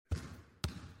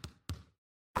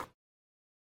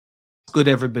Good,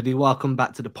 everybody. Welcome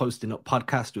back to the Posting Up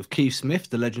podcast with Keith Smith,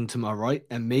 the legend to my right,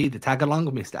 and me, the tag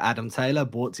along, Mr. Adam Taylor,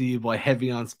 brought to you by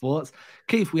Heavy on Sports.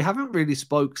 Keith, we haven't really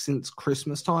spoke since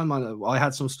Christmas time. I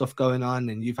had some stuff going on,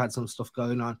 and you've had some stuff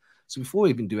going on. So before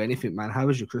we even do anything, man, how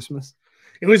was your Christmas?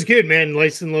 It was good, man.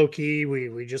 Nice and low key.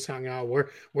 We just hung out.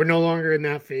 We're no longer in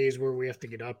that phase where we have to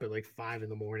get up at like 5 in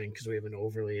the morning because we have an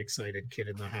overly excited kid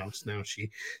in the house now. She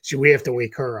we have to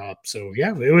wake her up. So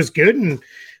yeah, it was good and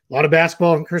a lot of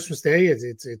basketball on Christmas Day.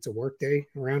 It's a work day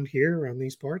around here, around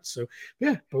these parts. So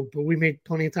yeah, but we made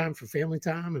plenty of time for family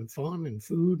time and fun and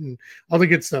food and all the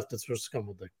good stuff that's supposed to come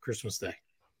with the Christmas Day.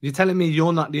 You're telling me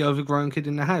you're not the overgrown kid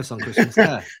in the house on Christmas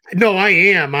Day? No, I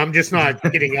am. I'm just not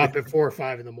getting up at 4 or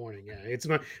 5 in the morning. Yeah, it's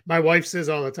my wife says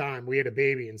all the time we had a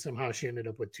baby and somehow she ended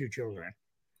up with 2 children.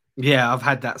 Yeah, I've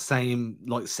had that same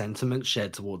sentiment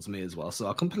shared towards me as well.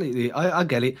 So I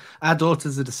get it. Our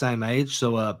daughters are the same age,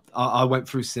 so I went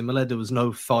through similar. There was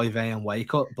no 5 a.m.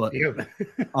 wake up, but Yeah.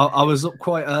 I was up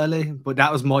quite early. But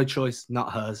that was my choice,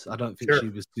 not hers. I don't think Sure. she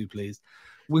was too pleased.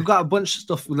 We've got a bunch of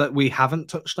stuff that we haven't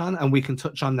touched on, and we can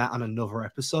touch on that on another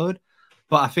episode.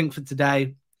 But I think for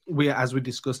today, as we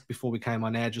discussed before we came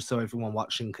on air, just so everyone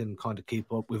watching can kind of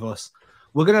keep up with us,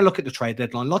 we're going to look at the trade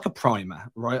deadline like a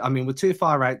primer, right? I mean, we're too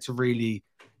far out to really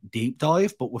deep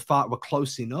dive, but we're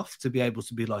close enough to be able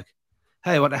to be like,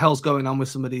 hey, what the hell's going on with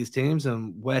some of these teams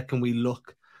and where can we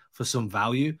look for some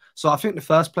value? So I think the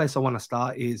first place I want to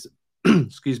start is,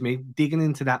 excuse me, digging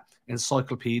into that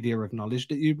encyclopedia of knowledge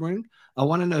that you bring. I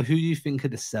want to know who you think are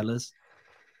the sellers.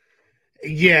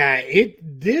 Yeah,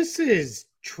 this is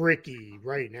tricky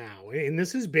right now. And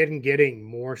this has been getting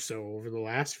more so over the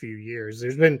last few years.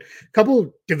 There's been a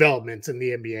couple developments in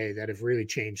the NBA that have really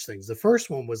changed things. The first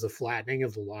one was the flattening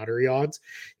of the lottery odds.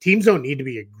 Teams don't need to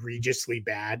be egregiously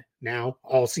bad now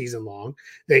all season long.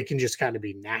 They can just kind of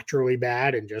be naturally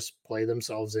bad and just play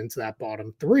themselves into that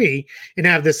bottom three and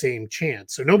have the same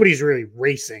chance. So nobody's really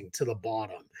racing to the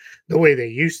bottom the way they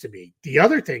used to be. The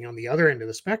other thing on the other end of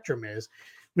the spectrum is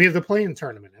we have the play-in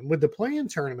tournament. And with the play-in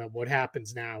tournament, what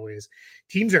happens now is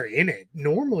teams are in it.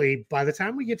 Normally, by the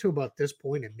time we get to about this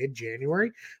point in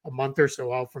mid-January, a month or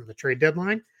so out from the trade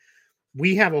deadline,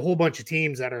 we have a whole bunch of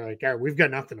teams that are like, all right, we've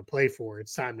got nothing to play for.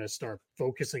 It's time to start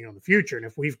focusing on the future. And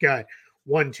if we've got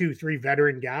 1, 2, 3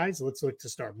 veteran guys, let's look to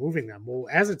start moving them. Well,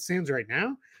 as it stands right now,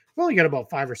 we've only got about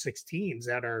 5 or 6 teams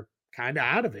that are kind of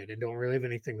out of it and don't really have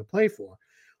anything to play for.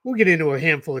 We'll get into a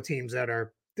handful of teams that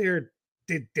are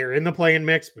they're in the playing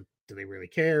mix, but do they really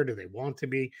care? Do they want to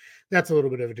be? That's a little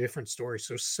bit of a different story.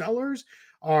 So sellers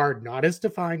are not as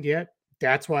defined yet.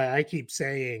 That's why I keep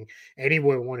saying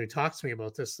anyone who talks to me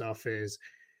about this stuff is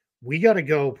we got to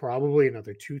go probably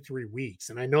another 2-3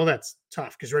 weeks. And I know that's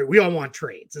tough because right, we all want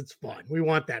trades. It's fun. We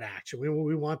want that action.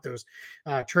 We want those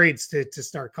trades to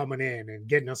start coming in and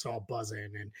getting us all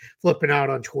buzzing and flipping out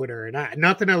on Twitter. And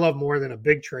nothing I love more than a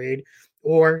big trade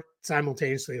or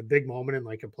simultaneously a big moment in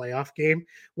like a playoff game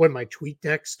when my tweet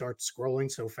deck starts scrolling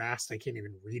so fast I can't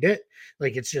even read it.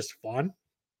 Like it's just fun.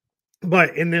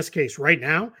 But in this case, right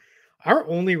now, our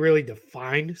only really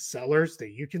defined sellers that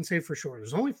you can say for sure,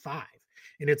 there's only 5.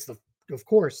 And it's of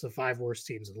course, the 5 worst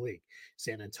teams in the league: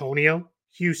 San Antonio,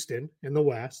 Houston in the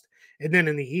West. And then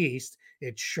in the East,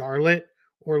 it's Charlotte,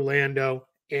 Orlando,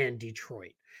 and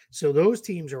Detroit. So those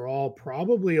teams are all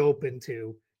probably open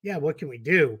to, yeah, what can we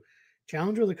do?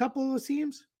 Challenge with a couple of those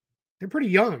teams, they're pretty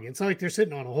young. It's not like they're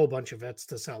sitting on a whole bunch of vets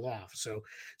to sell off. So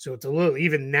it's a little,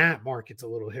 even that market's a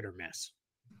little hit or miss.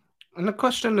 And the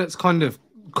question that's kind of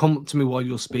come up to me while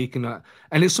you're speaking,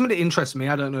 and it's something that interests me.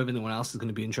 I don't know if anyone else is going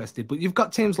to be interested, but you've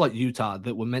got teams like Utah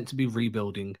that were meant to be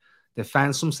rebuilding. They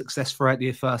found some success throughout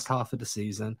the first half of the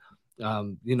season.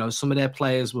 Some of their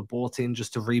players were bought in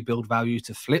just to rebuild value,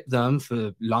 to flip them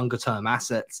for longer term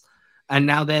assets. And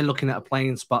now they're looking at a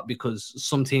playing spot because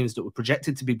some teams that were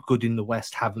projected to be good in the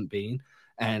West haven't been,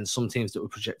 and some teams that were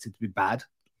projected to be bad,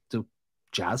 the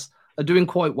Jazz, are doing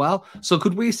quite well. So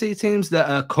could we see teams that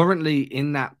are currently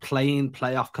in that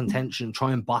playoff contention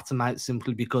try and bottom out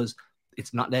simply because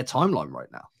it's not their timeline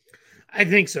right now? I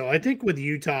think so. I think with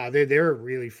Utah, they're a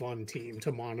really fun team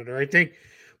to monitor. I think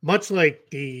much like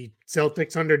the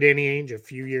Celtics under Danny Ainge a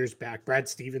few years back, Brad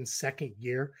Stevens' second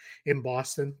year in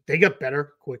Boston, they got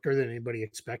better quicker than anybody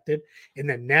expected. And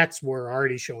the Nets were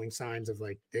already showing signs of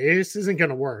like, this isn't going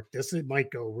to work. This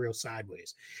might go real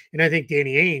sideways. And I think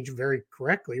Danny Ainge very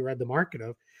correctly read the market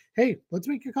of, hey, let's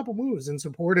make a couple moves in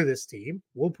support of this team.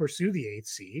 We'll pursue the 8th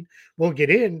seed. We'll get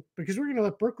in because we're going to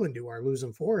let Brooklyn do our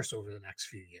losing for us over the next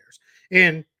few years.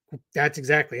 And that's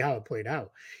exactly how it played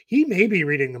out. He may be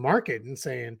reading the market and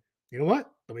saying, you know what?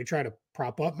 let me try to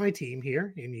prop up my team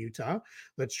here in Utah.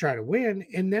 Let's try to win.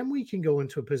 And then we can go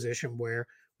into a position where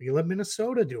we let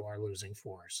Minnesota do our losing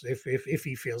for us if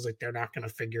he feels like they're not going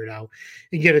to figure it out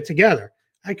and get it together.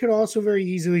 I could also very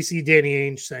easily see Danny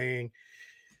Ainge saying,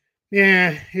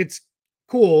 yeah, it's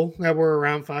cool that we're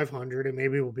around 500 and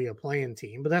maybe we'll be a playing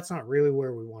team, but that's not really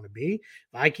where we want to be.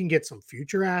 If I can get some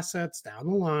future assets down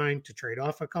the line to trade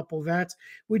off a couple vets,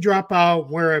 we drop out.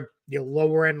 We're a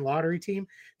lower end lottery team.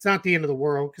 It's not the end of the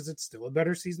world because it's still a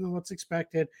better season than what's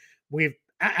expected.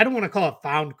 I don't want to call it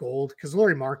found gold because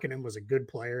Lauri Markkanen was a good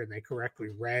player and they correctly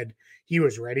read he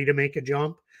was ready to make a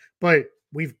jump, but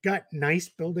we've got nice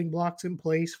building blocks in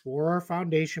place for our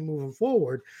foundation moving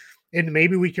forward. And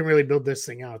maybe we can really build this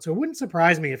thing out. So it wouldn't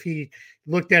surprise me if he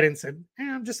looked at it and said,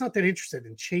 I'm just not that interested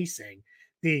in chasing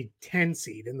the 10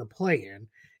 seed in the play-in.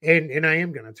 And I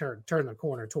am going to turn the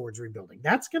corner towards rebuilding.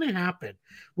 That's going to happen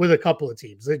with a couple of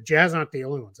teams. The Jazz aren't the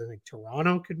only ones. I think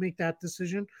Toronto could make that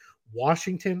decision.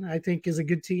 Washington, I think, is a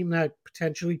good team that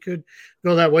potentially could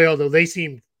go that way, although they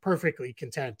seem perfectly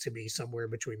content to be somewhere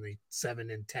between the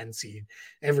 7 and 10 seed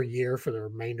every year for the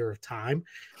remainder of time.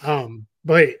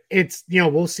 But it's,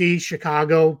 we'll see.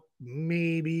 Chicago,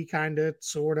 maybe kind of,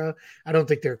 sort of. I don't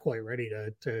think they're quite ready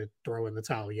to throw in the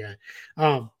towel yet.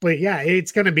 But yeah,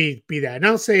 it's going to be that. And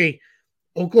I'll say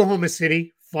Oklahoma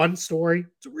City, fun story.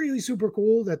 It's really super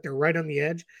cool that they're right on the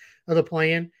edge of the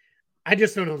play-in. I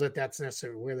just don't know that that's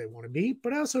necessarily where they want to be,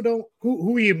 but I also don't.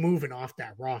 Who are you moving off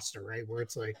that roster, right? Where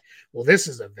it's like, well, this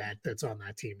is a vet that's on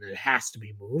that team that has to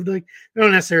be moved. Like, they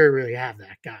don't necessarily really have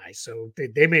that guy, so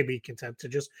they may be content to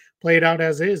just play it out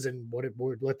as is and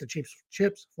let the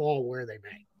chips fall where they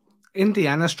may.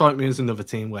 Indiana strike me as another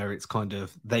team where it's kind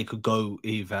of they could go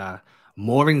either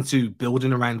more into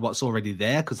building around what's already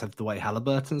there because of the way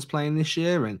Halliburton's playing this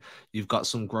year, and you've got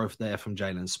some growth there from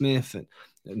Jalen Smith, and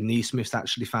Nesmith's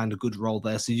actually found a good role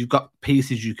there. So you've got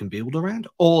pieces you can build around,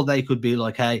 or they could be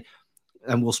like, hey,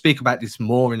 and we'll speak about this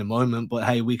more in a moment, but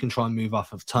hey, we can try and move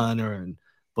off of Turner and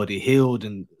Buddy Hield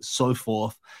and so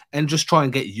forth, and just try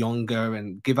and get younger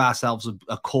and give ourselves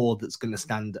a core that's going to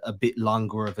stand a bit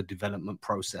longer of a development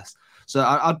process. So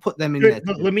I'd put them in there.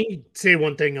 Let me say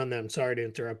one thing on them. Sorry to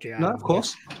interrupt you, Adam. No, of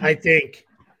course. I think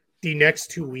the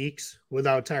next 2 weeks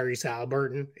without Tyrese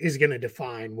Halliburton is going to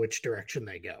define which direction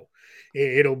they go.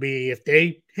 It'll be if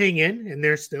they hang in and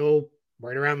they're still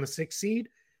right around the 6th seed,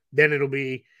 then it'll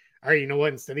be, all right, you know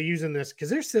what? Instead of using this, because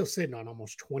they're still sitting on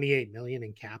almost $28 million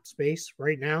in cap space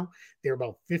right now, they're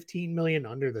about $15 million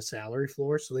under the salary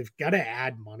floor. So they've got to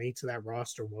add money to that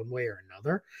roster one way or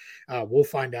another. We'll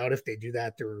find out if they do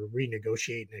that through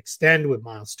renegotiate and extend with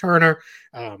Miles Turner.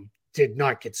 Did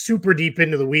not get super deep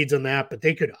into the weeds on that, but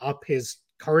they could up his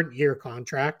current year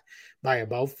contract by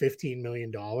about $15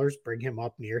 million, bring him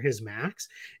up near his max,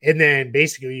 and then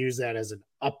basically use that as an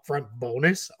upfront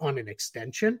bonus on an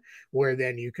extension where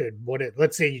then you could,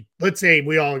 let's say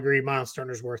we all agree Miles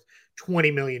Turner's worth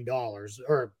 $20 million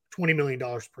or $20 million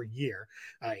per year,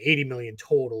 $80 million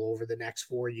total over the next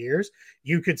 4 years.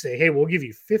 You could say, hey, we'll give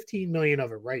you $15 million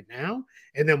of it right now,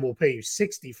 and then we'll pay you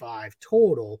 $65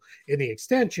 total in the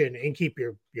extension and keep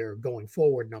your going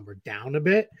forward number down a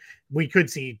bit. We could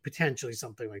see potentially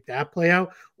something like that play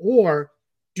out. Or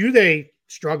do they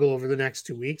struggle over the next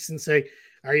 2 weeks and say,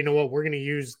 all right, you know what, we're going to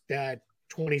use that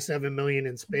 $27 million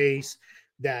in space,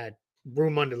 that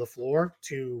room under the floor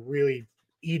to really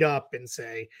eat up and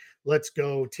say, let's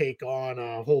go take on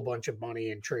a whole bunch of money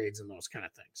in trades and those kind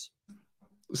of things.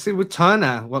 See, with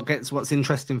Turner, what's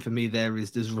interesting for me there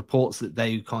is there's reports that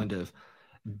they kind of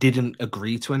didn't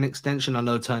agree to an extension. I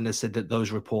know Turner said that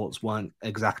those reports weren't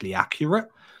exactly accurate.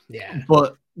 Yeah.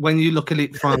 But when you look at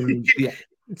it from...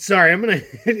 Sorry,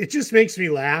 it just makes me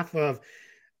laugh of,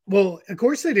 well, of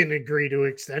course they didn't agree to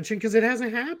extension because it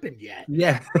hasn't happened yet.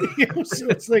 Yeah. So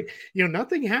it's like,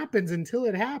 nothing happens until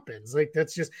it happens. Like,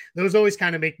 those always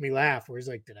kind of make me laugh where he's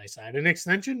like, did I sign an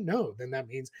extension? No. Then that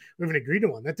means we haven't agreed to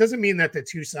one. That doesn't mean that the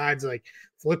two sides like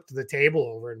flipped the table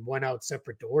over and went out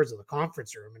separate doors of the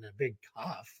conference room in a big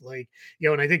cuff. Like,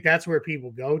 and I think that's where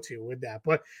people go to with that.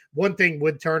 But one thing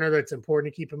with Turner that's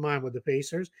important to keep in mind with the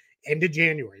Pacers, end of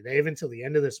January, they have until the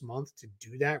end of this month to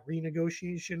do that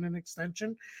renegotiation and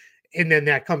extension. And then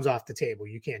that comes off the table.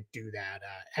 You can't do that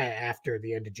after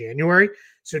the end of January.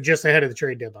 So just ahead of the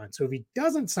trade deadline. So if he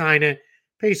doesn't sign it,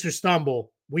 Pacers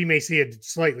stumble, we may see a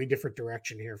slightly different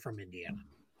direction here from Indiana.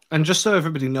 And just so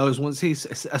everybody knows, once he's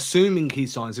assuming he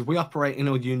signs, if we operate in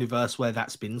a universe where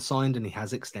that's been signed and he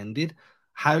has extended,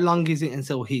 how long is it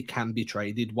until he can be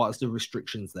traded? What's the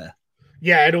restrictions there?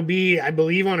 Yeah, it'll be, I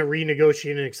believe, on a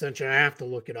renegotiated extension. I have to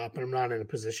look it up, and I'm not in a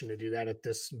position to do that at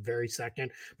this very second.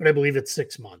 But I believe it's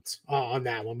 6 months on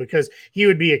that one because he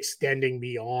would be extending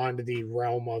beyond the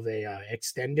realm of a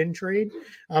extend and trade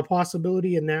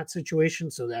possibility in that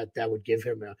situation. So that would give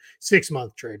him a 6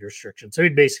 month trade restriction. So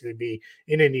he'd basically be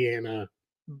in Indiana.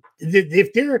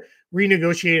 If they're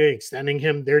renegotiating and extending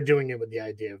him, they're doing it with the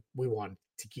idea of we want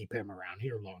to keep him around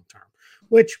here long term.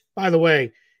 Which, by the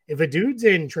way, if a dude's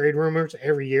in trade rumors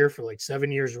every year for like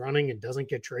 7 years running and doesn't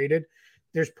get traded,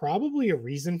 there's probably a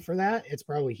reason for that. It's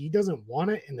probably he doesn't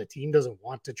want it and the team doesn't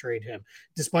want to trade him,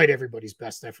 despite everybody's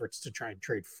best efforts to try and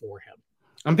trade for him.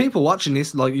 And people watching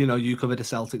this, like, you cover the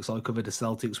Celtics, I cover the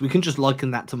Celtics. We can just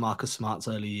liken that to Marcus Smart's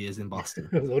early years in Boston.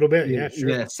 A little bit, yeah, sure.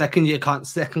 Yeah,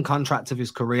 second contract of his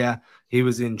career. He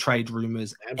was in trade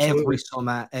rumors every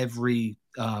summer, every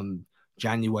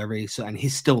January. So, and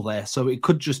he's still there. So it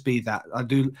could just be that.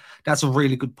 That's a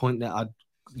really good point that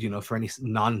for any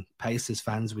non-Pacers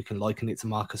fans, we can liken it to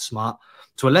Marcus Smart.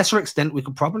 To a lesser extent, we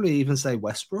could probably even say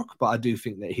Westbrook, but I do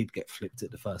think that he'd get flipped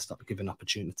at the first given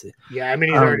opportunity. Yeah, I mean,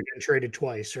 he's already been traded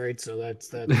twice, right? So that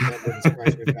wouldn't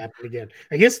surprise me if it happened again.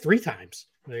 I guess 3 times.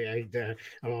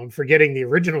 I'm forgetting the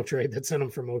original trade that sent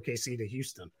him from OKC to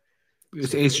Houston.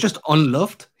 It's just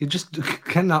unloved. He just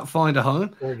cannot find a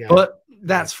home. But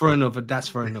that's for another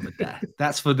day.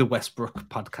 That's for the Westbrook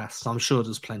podcast. I'm sure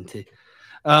there's plenty.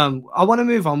 I want to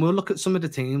move on. We'll look at some of the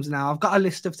teams now. I've got a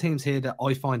list of teams here that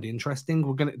I find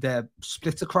interesting. They're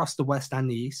split across the West and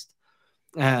the East,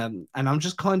 and I'm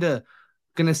just kind of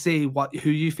gonna see who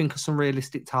you think are some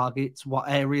realistic targets, what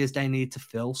areas they need to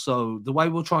fill. So the way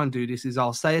we'll try and do this is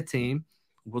I'll say a team,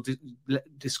 we'll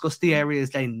discuss the areas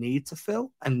they need to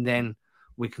fill, and then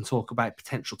we can talk about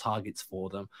potential targets for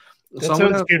them. That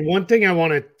sounds good. One thing I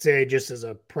want to say, just as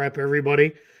a prep,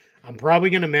 everybody, I'm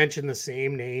probably going to mention the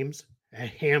same names a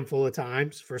handful of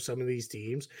times for some of these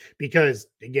teams because,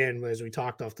 again, as we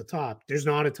talked off the top, there's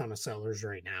not a ton of sellers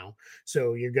right now.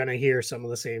 So you're going to hear some of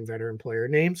the same veteran player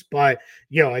names. But,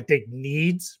 I think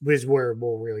needs is where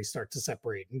we'll really start to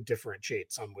separate and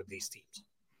differentiate some with these teams.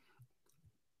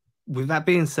 With that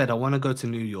being said, I want to go to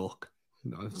New York.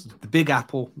 It's the Big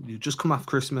Apple. You just come off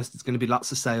Christmas. There's going to be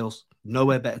lots of sales.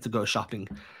 Nowhere better to go shopping.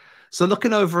 So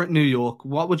looking over at New York,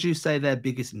 what would you say their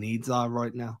biggest needs are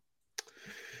right now?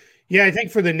 Yeah, I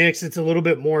think for the Knicks, it's a little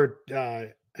bit more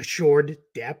assured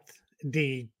depth.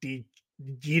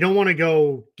 You don't want to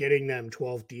go getting them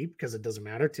 12 deep because it doesn't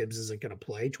matter. Tibbs isn't going to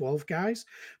play 12 guys.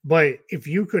 But if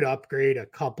you could upgrade a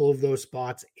couple of those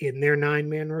spots in their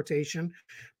 9-man rotation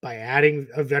by adding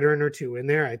a veteran or two in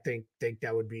there, I think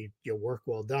that would be your work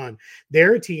well done.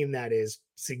 They're a team that is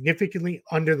significantly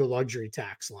under the luxury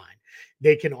tax line.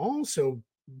 They can also,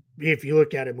 if you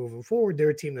look at it moving forward, they're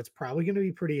a team that's probably going to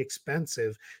be pretty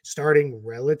expensive starting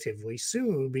relatively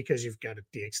soon because you've got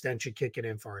the extension kicking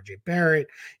in for RJ Barrett.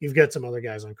 You've got some other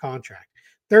guys on contract.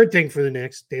 Third thing for the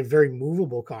Knicks, they have very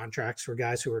movable contracts for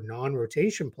guys who are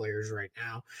non-rotation players right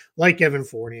now, like Evan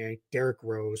Fournier, Derrick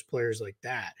Rose, players like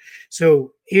that.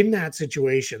 So in that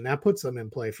situation, that puts them in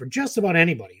play for just about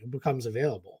anybody who becomes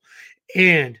available.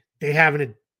 And they have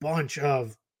a bunch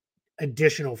of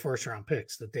additional first-round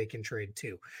picks that they can trade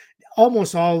to.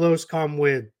 Almost all of those come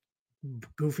with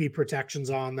goofy protections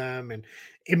on them, and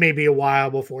it may be a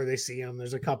while before they see them.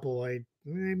 There's a couple I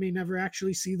may never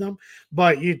actually see them,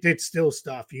 but it's still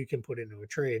stuff you can put into a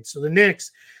trade. So the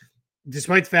Knicks,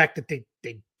 despite the fact that they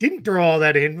didn't throw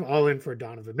all in for a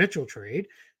Donovan Mitchell trade,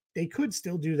 they could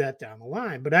still do that down the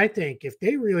line. But I think if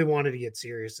they really wanted to get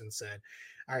serious and said,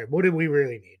 all right, what do we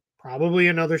really need? Probably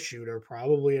another shooter,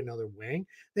 probably another wing.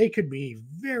 They could be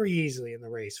very easily in the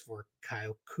race for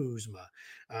Kyle Kuzma,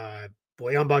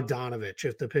 Bojan Bogdanovic,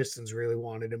 if the Pistons really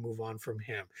wanted to move on from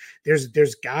him.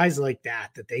 There's guys like that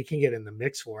they can get in the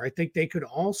mix for. I think they could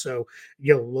also,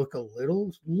 look a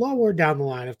little lower down the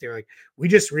line if they're like, we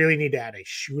just really need to add a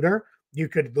shooter. You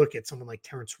could look at someone like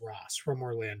Terrence Ross from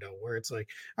Orlando, where it's like,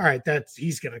 all right,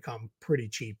 he's going to come pretty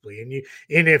cheaply.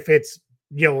 And if it's,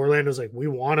 Orlando's like, we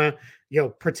want to,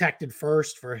 protected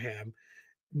first for him.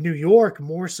 New York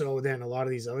more so than a lot of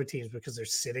these other teams because they're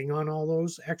sitting on all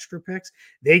those extra picks.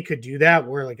 They could do that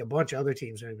where like a bunch of other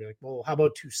teams are going to be like, well, how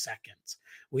about 2 seconds?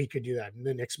 We could do that. And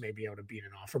the Knicks may be able to beat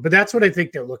an offer. But that's what I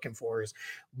think they're looking for is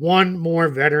one more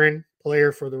veteran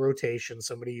player for the rotation,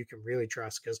 somebody you can really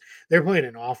trust because they're playing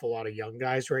an awful lot of young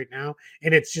guys right now.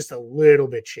 And it's just a little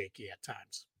bit shaky at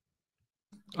times.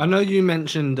 I know you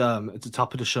mentioned at the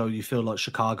top of the show you feel like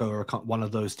Chicago are one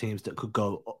of those teams that could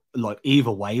go like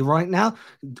either way right now.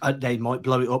 They might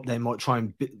blow it up. They might try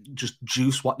and just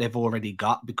juice what they've already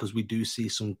got because we do see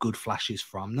some good flashes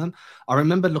from them. I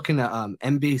remember looking at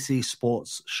NBC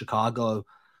Sports Chicago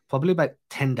probably about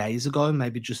 10 days ago,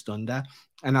 maybe just under,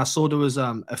 and I saw there was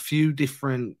a few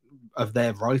different of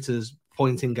their writers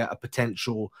pointing at a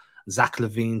potential Zach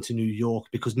LaVine to New York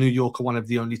because New York are one of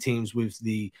the only teams with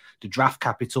the draft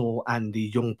capital and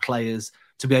the young players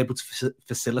to be able to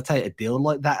facilitate a deal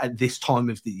like that at this time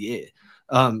of the year.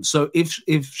 So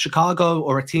if Chicago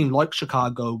or a team like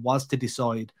Chicago was to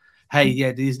decide, hey,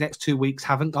 yeah, these next 2 weeks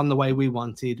haven't gone the way we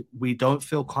wanted, we don't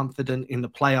feel confident in the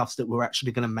playoffs that we're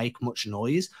actually going to make much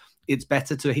noise, it's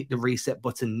better to hit the reset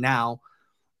button now.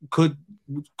 Could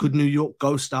New York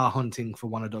go star hunting for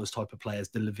one of those type of players,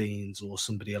 the LaVines or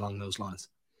somebody along those lines?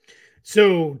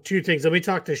 So two things. Let me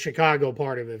talk to Chicago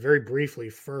part of it very briefly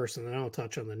first, and then I'll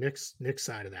touch on the Knicks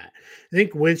side of that. I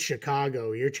think with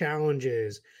Chicago, your challenge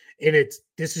is, and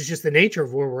this is just the nature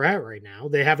of where we're at right now.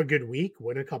 They have a good week,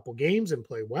 win a couple games, and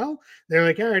play well. They're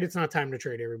like, all right, it's not time to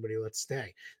trade everybody. Let's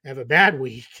stay. They have a bad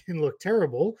week and look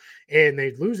terrible, and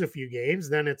they lose a few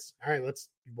games. Then it's all right.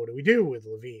 What do we do with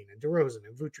LaVine and DeRozan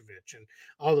and Vucevic and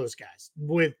all those guys?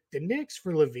 With the Knicks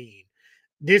for LaVine,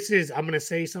 I'm going to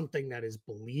say something that is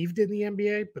believed in the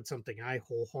NBA, but something I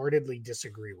wholeheartedly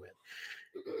disagree with.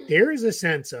 There is a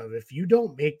sense of if you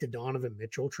don't make the Donovan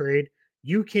Mitchell trade,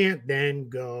 you can't then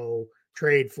go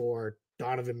trade for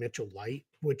Donovan Mitchell light,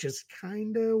 which is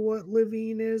kind of what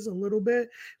LaVine is a little bit,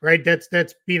 right?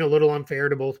 That's being a little unfair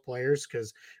to both players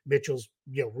because Mitchell's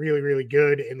really really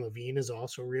good and LaVine is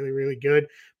also really really good,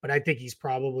 but I think he's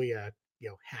probably a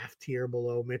half tier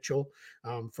below Mitchell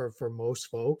for most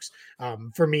folks.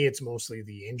 For me, it's mostly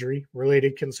the injury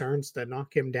related concerns that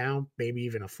knock him down, maybe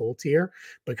even a full tier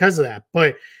because of that.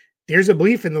 But there's a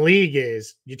belief in the league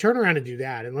is you turn around and do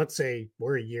that, and let's say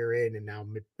we're a year in, and now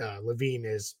LaVine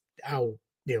is out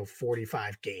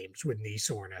 45 games with knee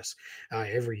soreness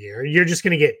every year. You're just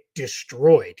going to get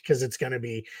destroyed because it's going to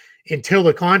be until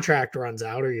the contract runs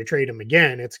out or you trade him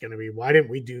again. It's going to be, why didn't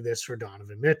we do this for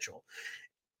Donovan Mitchell?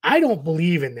 I don't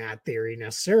believe in that theory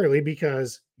necessarily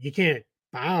because you can't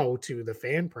bow to the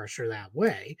fan pressure that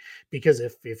way. Because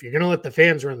if you're going to let the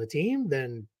fans run the team,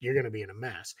 then you're going to be in a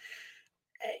mess.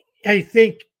 I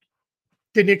think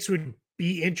the Knicks would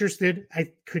be interested.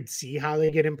 I could see how they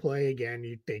get in play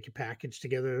again. They could package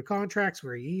together the contracts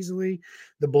very easily.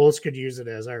 The Bulls could use it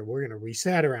as, all right, we're going to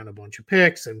reset around a bunch of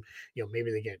picks, and maybe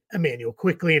they get Emmanuel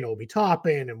Quickly and Obi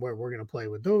Toppin, and we're going to play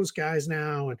with those guys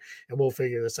now, and we'll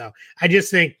figure this out. I just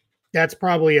think that's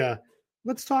probably a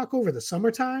let's talk over the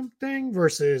summertime thing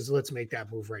versus let's make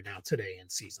that move right now today in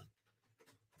season.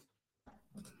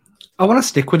 I want to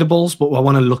stick with the Bulls, but I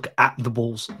want to look at the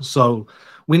Bulls. So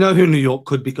we know who New York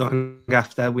could be going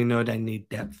after. We know they need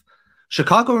depth.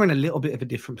 Chicago are in a little bit of a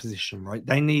different position, right?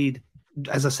 They need,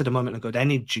 as I said a moment ago, they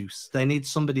need juice. They need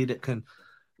somebody that can,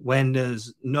 when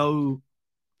there's no,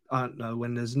 I don't know,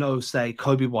 when there's no, say,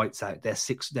 Kobe White's out, they're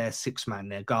six man,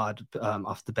 their guard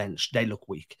off the bench, they look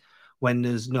weak. When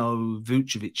there's no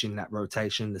Vucevic in that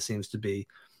rotation, there seems to be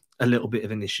a little bit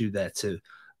of an issue there too.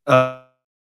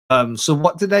 So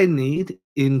what do they need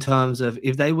in terms of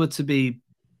if they were to be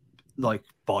like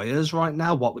buyers right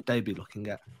now, what would they be looking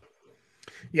at?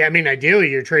 Yeah, I mean, ideally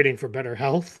you're trading for better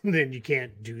health, then you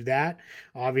can't do that.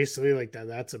 Obviously, like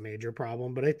that's a major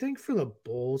problem. But I think for the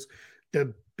Bulls,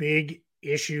 the big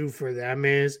issue for them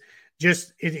is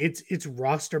just it's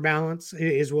roster balance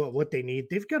is what they need.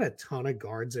 They've got a ton of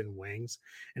guards and wings,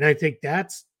 and I think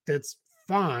that's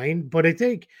fine. But I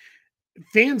think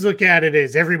fans look at it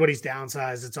as everybody's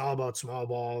downsized. It's all about small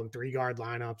ball and 3 guard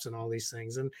lineups and all these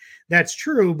things. And that's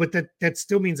true, but that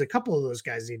still means a couple of those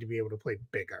guys need to be able to play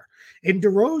bigger. And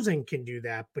DeRozan can do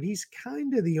that, but he's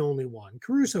kind of the only one.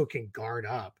 Caruso can guard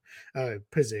up a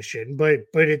position, but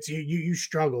it's you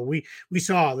struggle. We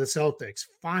saw the Celtics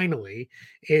finally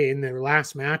in their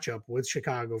last matchup with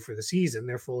Chicago for the season.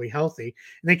 They're fully healthy,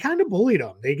 and they kind of bullied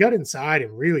them. They got inside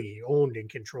and really owned and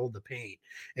controlled the paint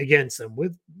against them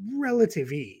with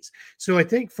relative ease. So I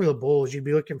think for the Bulls, you'd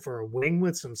be looking for a wing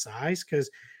with some size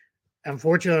because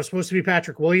unfortunately, it's supposed to be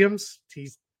Patrick Williams.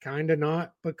 He's kind of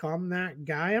not become that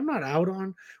guy. I'm not out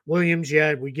on Williams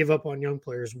yet. We give up on young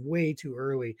players way too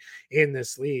early in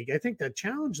this league. I think the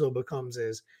challenge though becomes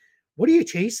is what are you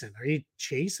chasing? Are you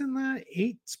chasing the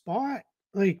 8 spot?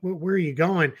 Like where are you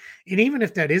going? And even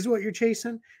if that is what you're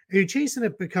chasing, are you chasing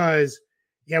it because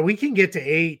yeah, we can get to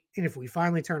 8, and if we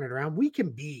finally turn it around, we can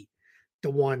beat the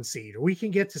 1 seed, or we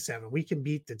can get to 7. We can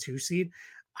beat the 2 seed.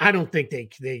 I don't think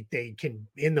they can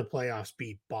in the playoffs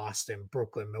beat Boston,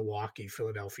 Brooklyn, Milwaukee,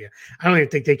 Philadelphia. I don't even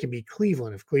think they can beat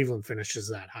Cleveland if Cleveland finishes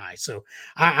that high. So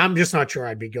I'm just not sure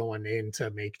I'd be going in to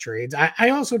make trades. I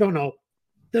also don't know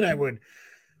that I would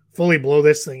fully blow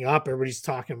this thing up. Everybody's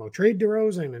talking about trade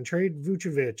DeRozan and trade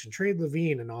Vucevic and trade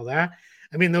Levine and all that.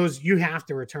 I mean, those you have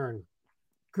to return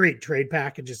great trade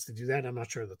packages to do that. I'm not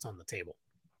sure that's on the table.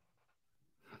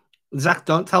 Zach,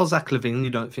 don't tell Zach LaVine you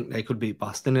don't think they could beat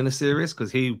Boston in a series, because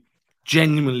he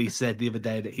genuinely said the other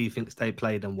day that he thinks they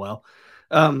played them well.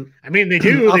 I mean, they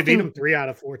do. They beat them 3 out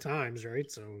of 4 times,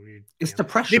 right? So it's the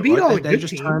pressure. They beat right? all they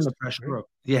just teams, turn the pressure right? up.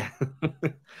 Yeah.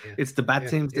 It's the bad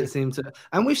teams that seem to,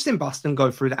 and we've seen Boston go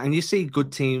through that, and you see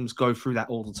good teams go through that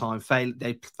all the time.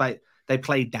 They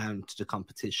play down to the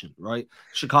competition, right?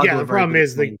 Chicago. Yeah, the problem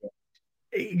is that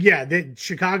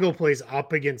Chicago plays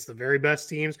up against the very best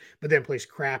teams, but then plays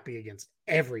crappy against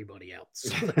everybody else.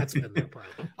 So that's been their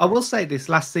problem. I will say this: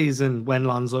 last season, when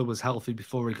Lonzo was healthy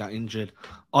before he got injured,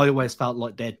 I always felt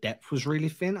like their depth was really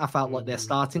thin. I felt like their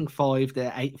starting 5,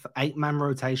 their 8-man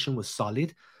rotation was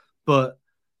solid, but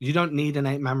you don't need an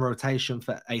 8-man rotation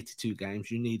for 82 games.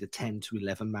 You need a 10 to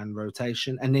 11-man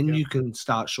rotation, and then you can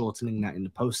start shortening that in the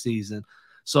postseason.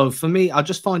 So for me, I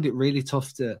just find it really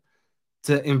tough to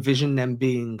envision them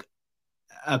being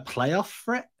a playoff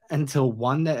threat until,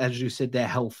 one, that, as you said, they're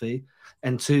healthy,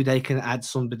 and 2, they can add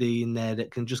somebody in there that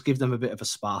can just give them a bit of a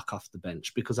spark off the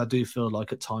bench, because I do feel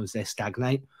like at times they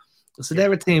stagnate. So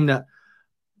they're a team that,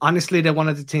 honestly, they're one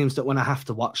of the teams that when I have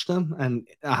to watch them, and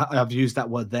I've used that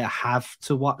word there, have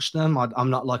to watch them. I'm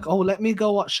not like, oh, let me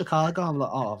go watch Chicago. I'm like,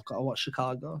 oh, I've got to watch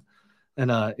Chicago. And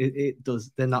it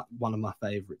does. They're not one of my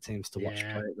favorite teams to watch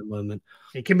play at the moment.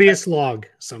 It can be a slog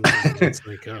sometimes. It's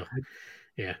like,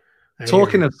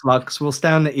 Talking of slugs, we'll stay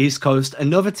on the East Coast.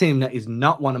 Another team that is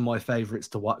not one of my favorites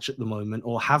to watch at the moment,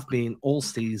 or have been all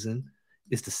season,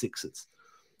 is the Sixers.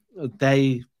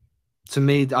 They, to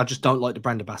me, I just don't like the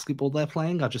brand of basketball they're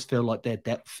playing. I just feel like their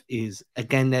depth is,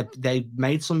 again, they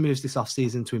made some moves this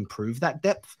offseason to improve that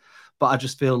depth, but I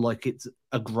just feel like it's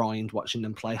a grind watching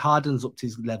them play. Harden's up to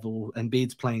his level, and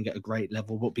Embiid's playing at a great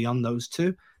level, but beyond those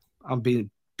two, I'm being a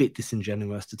bit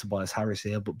disingenuous to Tobias Harris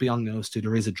here, but beyond those two,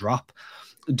 there is a drop.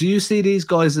 Do you see these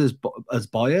guys as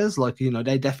buyers? Like,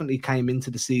 they definitely came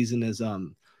into the season as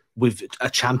with a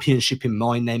championship in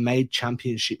mind. They made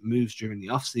championship moves during the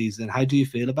offseason. How do you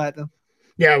feel about them?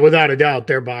 Yeah, without a doubt,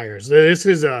 they're buyers. This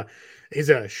is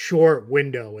a short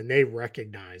window, and they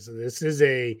recognize this is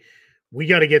we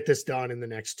got to get this done in the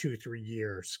next 2-3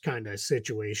 years kind of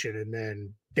situation. And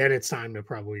then it's time to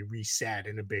probably reset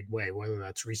in a big way, whether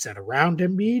that's reset around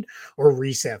Embiid or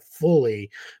reset fully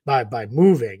by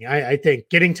moving. I think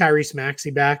getting Tyrese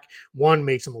Maxey back, one,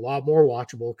 makes him a lot more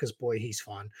watchable, because boy, he's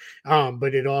fun.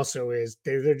 But it also is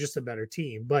they're just a better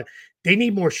team. But they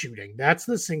need more shooting. That's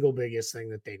the single biggest thing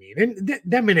that they need, and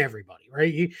them and everybody,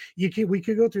 right? We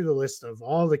could go through the list of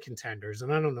all the contenders,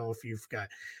 and I don't know if you've got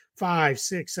 5,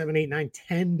 6, 7, 8, 9,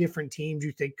 10 different teams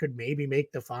you think could maybe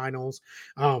make the finals.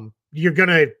 You're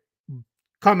gonna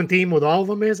common theme with all of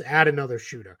them is add another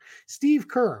shooter. Steve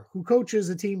Kerr, who coaches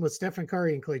a team with Stephen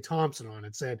Curry and Klay Thompson on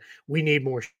it, said we need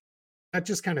more. That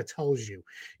just kind of tells you,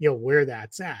 where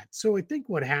that's at. So I think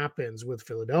what happens with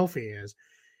Philadelphia is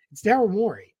it's Daryl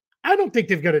Morey. I don't think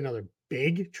they've got another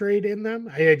big trade in them.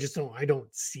 I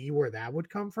don't see where that would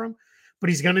come from. But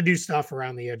he's going to do stuff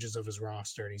around the edges of his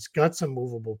roster, and he's got some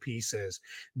movable pieces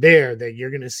there that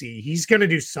you're going to see. He's going to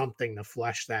do something to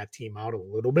flesh that team out a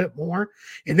little bit more,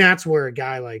 and that's where a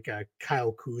guy like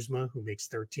Kyle Kuzma, who makes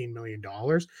 $13 million,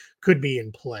 could be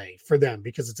in play for them,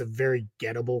 because it's a very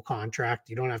gettable contract.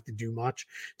 You don't have to do much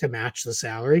to match the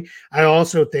salary. I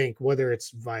also think whether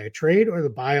it's via trade or the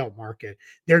buyout market,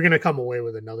 they're going to come away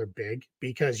with another big,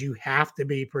 because you have to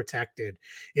be protected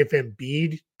if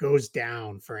Embiid goes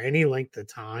down for any length of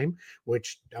time,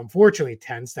 which unfortunately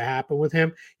tends to happen with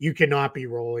him. You cannot be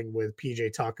rolling with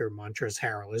PJ Tucker, Montrezl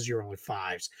Harrell as your only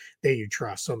 5s that you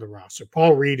trust on the roster.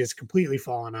 Paul Reed is completely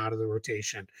fallen out of the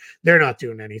rotation. They're not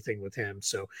doing anything with him.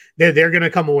 So they're going to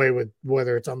come away with,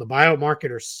 whether it's on the buyout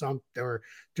market or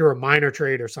through a minor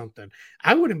trade or something.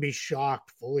 I wouldn't be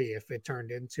shocked fully if it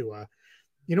turned into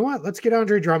you know what? Let's get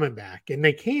Andre Drummond back. And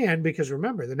they can, because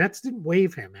remember, the Nets didn't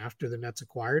waive him after the Nets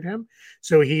acquired him.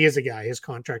 So he is a guy, his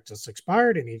contract just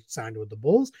expired and he signed with the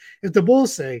Bulls. If the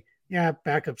Bulls say, yeah,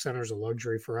 backup center is a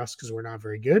luxury for us because we're not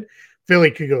very good,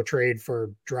 Philly could go trade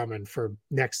for Drummond for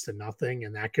next to nothing.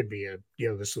 And that could be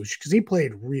the solution, because he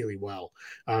played really well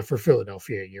for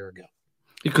Philadelphia a year ago.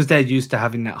 because they're used to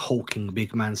having that hulking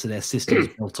big man, so their system's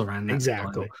built around that style.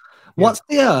 Exactly. What's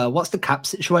the cap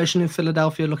situation in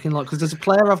Philadelphia looking like? Because there's a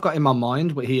player I've got in my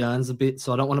mind, but he earns a bit,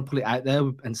 so I don't want to put it out there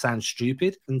and sound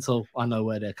stupid until I know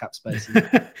where their cap space is.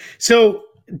 So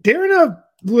they're in a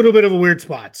little bit of a weird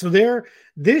spot. So they're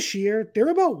this year, they're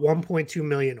about 1.2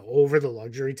 million over the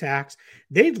luxury tax.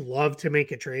 They'd love to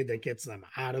make a trade that gets them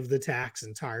out of the tax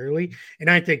entirely. And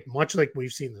I think much like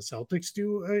we've seen the Celtics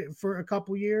do for a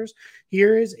couple years,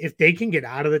 here is if they can get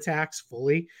out of the tax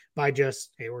fully by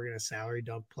just, hey, we're going to salary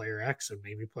dump player X and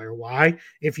maybe player Y.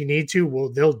 If you need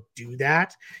to, they'll do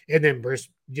that. And then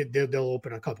they'll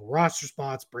open a couple roster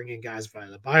spots, bring in guys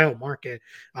via the buyout market,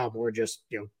 or just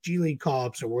G League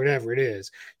call-ups or whatever it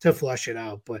is to flush it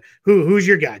out. But who's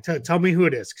your guy? Tell me who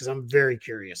it is, because I'm very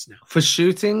curious now. For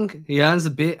shooting, he earns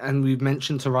a bit, and we've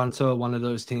mentioned Toronto, one of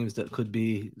those teams that could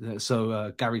be.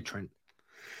 So Gary Trent.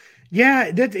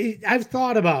 Yeah, I've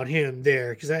thought about him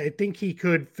there because I think he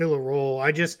could fill a role.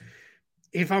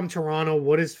 If I'm Toronto,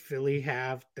 what does Philly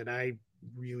have that I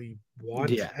really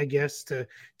want? Yeah. I guess to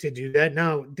do that.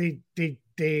 Now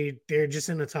they're just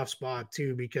in a tough spot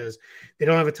too, because they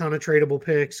don't have a ton of tradable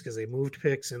picks because they moved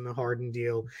picks in the Harden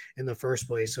deal in the first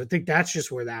place. So I think that's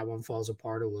just where that one falls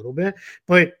apart a little bit.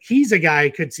 But he's a guy I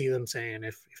could see them saying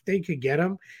if they could get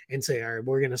him and say, all right,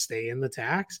 we're going to stay in the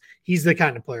tax. He's the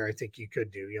kind of player I think you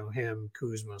could do. Him,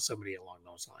 Kuzma, somebody along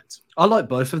those lines. I like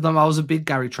both of them. I was a big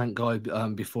Gary Trent guy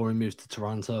before he moved to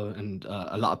Toronto, and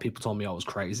a lot of people told me I was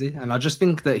crazy. And I just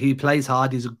think that he plays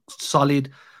hard. He's a solid,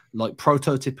 like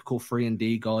prototypical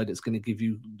 3-and-D guy that's going to give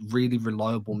you really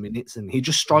reliable minutes. And he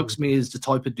just strikes me as the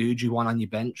type of dude you want on your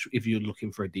bench if you're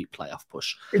looking for a deep playoff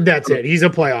push. That's it. He's a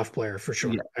playoff player for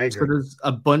sure. Yeah, I agree. So there's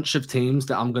a bunch of teams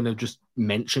that I'm going to just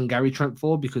mention Gary Trent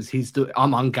for because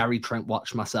I'm on Gary Trent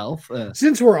watch myself.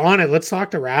 Since we're on it, let's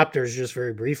talk to Raptors just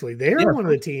very briefly. They are one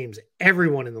of the teams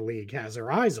everyone in the league has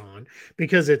their eyes on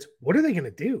because it's what are they going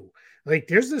to do? Like,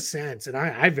 there's this sense, and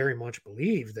I very much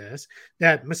believe this,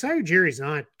 that Masai Ujiri's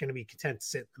not going to be content to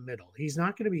sit in the middle. He's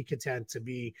not going to be content to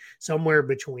be somewhere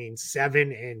between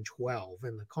 7 and 12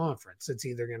 in the conference. It's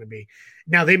either going to be –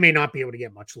 now, they may not be able to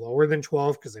get much lower than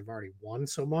 12 because they've already won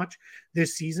so much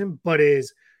this season, but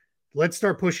let's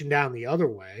start pushing down the other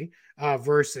way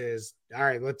versus, all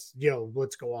right, let's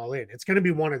go all in. It's going to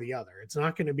be one or the other. It's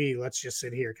not going to be, let's just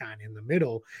sit here kind of in the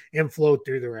middle and float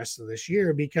through the rest of this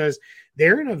year because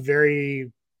they're in a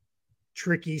very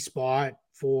tricky spot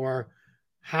for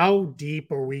how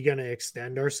deep are we going to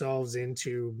extend ourselves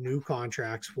into new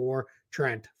contracts for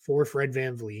Trent, for Fred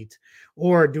VanVleet,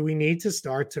 or do we need to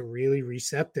start to really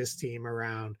reset this team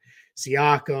around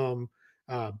Siakam,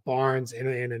 Barnes, and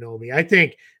Anunoby? I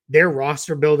think their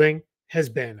roster building has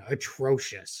been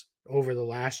atrocious over the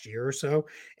last year or so.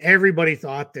 Everybody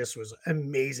thought this was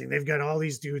amazing. They've got all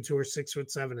these dudes who are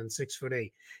 6'7" and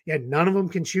 6'8". Yet none of them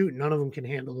can shoot. None of them can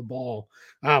handle the ball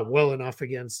well enough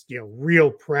against real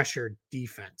pressure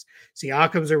defense.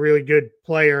 Siakam's a really good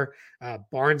player.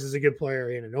 Barnes is a good player.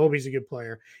 Anunoby's a good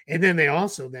player. And then they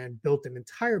also then built an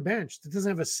entire bench that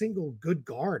doesn't have a single good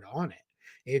guard on it.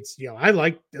 It's, I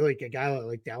like a guy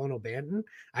like Dallin O'Banton,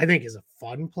 I think is a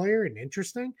fun player and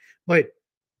interesting, but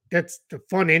that's the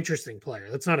fun, interesting player.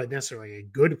 That's not necessarily a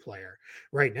good player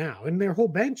right now. And their whole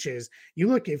bench is,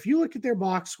 if you look at their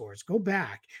box scores, go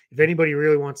back, if anybody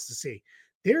really wants to see,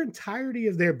 their entirety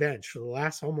of their bench for the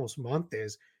last almost month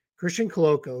is Christian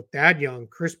Koloko, Thad Young,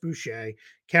 Chris Boucher,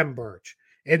 Khem Birch,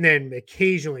 and then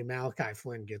occasionally Malachi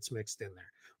Flynn gets mixed in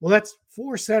there. Well, that's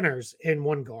 4 centers and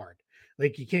 1 guard.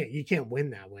 Like you can't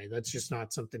win that way. That's just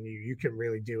not something you can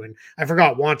really do. And I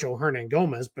forgot Juancho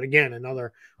Hernangomez, but again,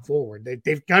 another forward.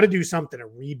 They've got to do something to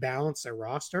rebalance their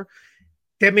roster.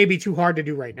 That may be too hard to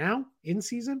do right now in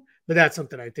season, but that's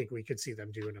something I think we could see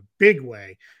them do in a big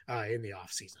way in the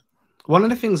offseason. One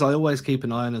of the things I always keep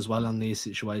an eye on as well on these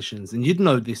situations, and you'd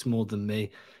know this more than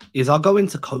me, is I'll go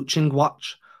into coaching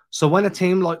watch. So when a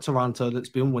team like Toronto that's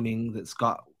been winning, that's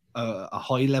got a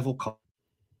high-level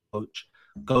coach,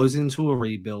 goes into a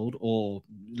rebuild or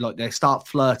like they start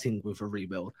flirting with a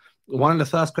rebuild, one of the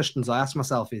first questions I ask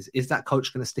myself is that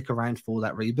coach going to stick around for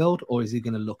that rebuild or is he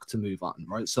going to look to move on,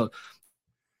 right? So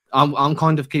I'm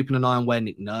kind of keeping an eye on where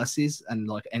Nick Nurse is and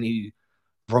like any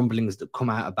rumblings that come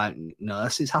out about Nick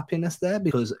Nurse's happiness there,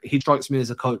 because he strikes me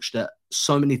as a coach that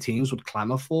so many teams would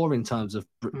clamor for in terms of,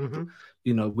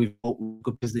 we've got a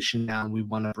good position now and we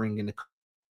want to bring in a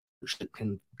coach that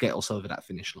can get us over that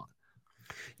finish line.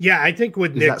 Yeah, I think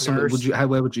with Nick Nurse,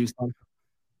 where would you stand?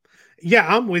 Yeah,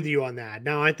 I'm with you on that.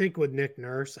 Now, I think with Nick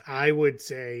Nurse, I would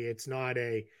say it's not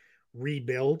a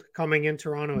rebuild coming in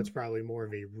Toronto. It's probably more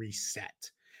of a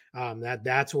reset.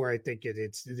 That's where I think it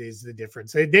is the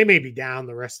difference. They may be down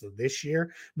the rest of this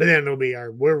year, but then it'll be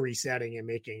we're resetting and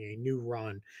making a new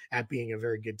run at being a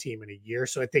very good team in a year.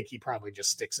 So I think he probably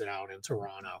just sticks it out in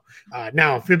Toronto.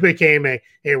 Now, if it became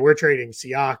hey, we're trading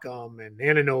Siakam and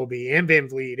Anunoby and Van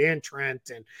Vliet and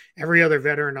Trent and every other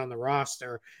veteran on the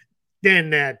roster, then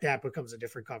that becomes a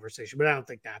different conversation. But I don't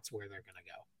think that's where they're going to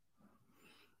go.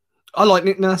 I like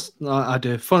Nick Nurse. I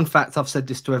do. Fun fact, I've said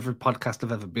this to every podcast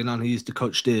I've ever been on. He used to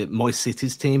coach my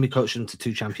city's team. He coached them to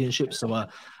 2 championships. So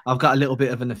I've got a little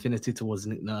bit of an affinity towards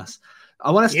Nick Nurse. I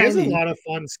want to He has a lot of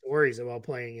fun stories about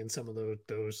playing in some of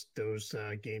those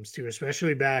games too,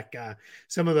 especially back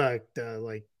some of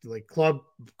the like club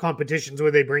competitions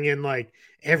where they bring in like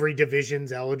every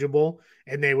division's eligible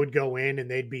and they would go in and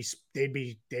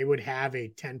they would have a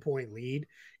 10-point lead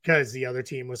because the other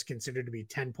team was considered to be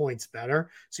 10 points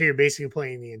better. So you're basically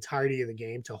playing the entirety of the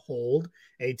game to hold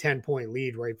a 10-point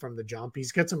lead right from the jump.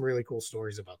 He's got some really cool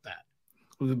stories about that.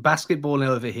 The basketball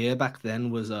over here back then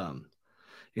was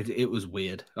it was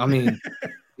weird. I mean,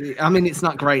 it's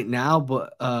not great now,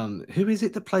 but who is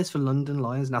it that plays for London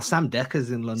Lions now? Sam Decker's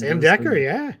in London. Sam Decker,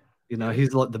 yeah. You know,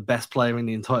 he's like the best player in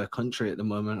the entire country at the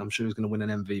moment. I'm sure he's going to win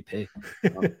an MVP.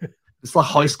 It's like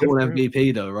high school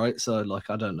MVP though, right? So like,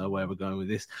 I don't know where we're going with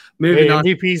this. Moving on.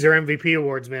 MVPs are MVP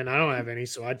awards, man. I don't have any,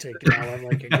 so I'd take it all. I'm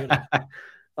like,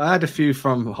 I had a few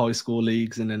from high school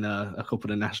leagues and then a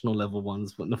couple of national level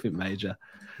ones, but nothing major.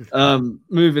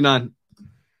 Moving on.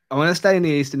 I want to stay in the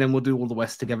East and then we'll do all the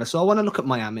West together. So I want to look at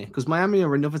Miami because Miami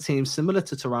are another team similar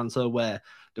to Toronto where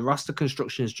the roster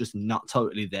construction is just not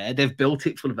totally there. They've built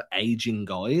it full of aging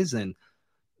guys and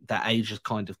that age has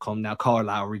kind of come. Now, Kyle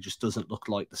Lowry just doesn't look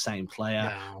like the same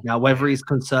player. No. Now, whether he's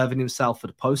conserving himself for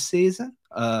the postseason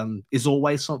is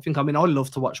always something. I mean, I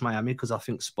love to watch Miami because I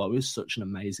think Spo is such an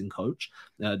amazing coach.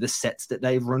 The sets that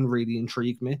they've run really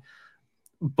intrigue me.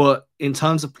 But in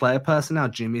terms of player personnel,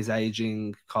 Jimmy's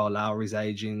aging, Kyle Lowry's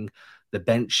aging. The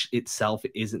bench itself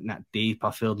isn't that deep. I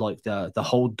feel like the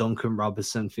whole Duncan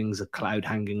Robinson thing's a cloud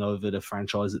hanging over the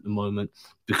franchise at the moment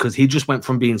because he just went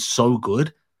from being so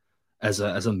good as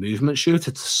a movement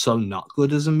shooter to so not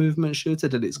good as a movement shooter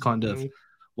that it's kind of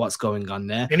what's going on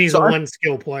there. And he's a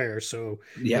one-skill player. So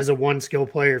as a one-skill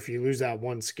player, if you lose that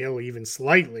one skill even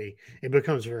slightly, it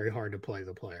becomes very hard to play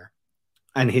the player.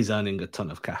 And he's earning a ton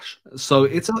of cash. So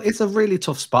it's a really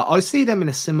tough spot. I see them in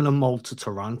a similar mold to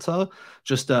Toronto.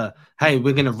 Just, hey,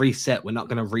 we're going to reset. We're not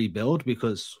going to rebuild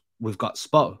because we've got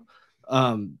Spo.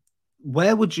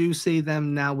 Where would you see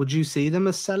them now? Would you see them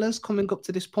as sellers coming up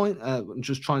to this point?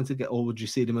 Just trying to get, or would you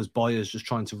see them as buyers just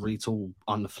trying to retool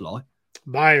on the fly?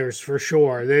 Buyers, for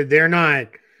sure. They're not,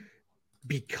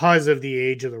 because of the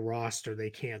age of the roster, they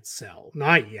can't sell.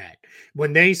 Not yet.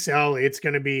 When they sell, it's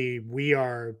going to be, we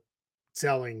are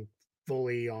selling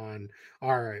fully on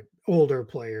our older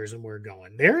players and we're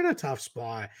going. They're in a tough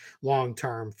spot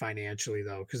long-term financially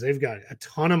though, because they've got a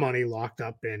ton of money locked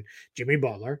up in Jimmy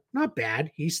Butler. Not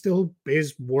bad. He still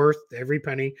is worth every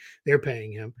penny they're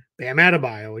paying him. Bam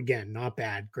Adebayo, again, not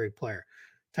bad. Great player.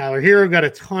 Tyler Hero got a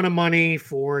ton of money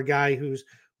for a guy who's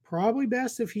probably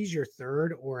best if he's your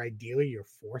third or ideally your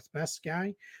fourth best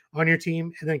guy on your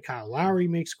team. And then Kyle Lowry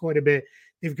makes quite a bit.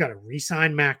 They've got to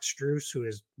re-sign Max Strus, who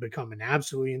has become an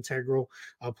absolutely integral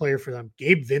player for them.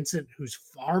 Gabe Vincent, who's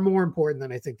far more important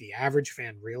than I think the average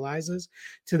fan realizes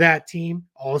to that team,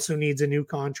 also needs a new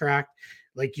contract.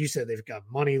 Like you said, they've got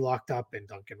money locked up in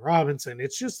Duncan Robinson.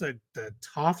 It's just the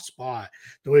tough spot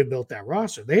the way they built that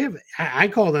roster. They have, I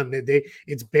call them,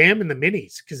 it's Bam and the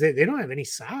minis because they don't have any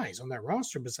size on that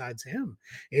roster besides him.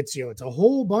 It's it's a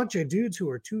whole bunch of dudes who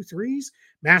are 2-3s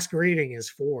masquerading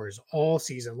as 4s all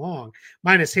season long,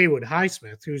 minus Haywood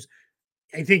Highsmith, who's,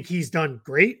 I think he's done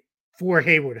great for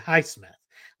Haywood Highsmith.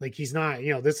 Like he's not,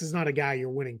 this is not a guy you're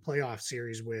winning playoff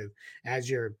series with as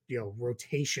your,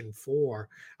 rotation 4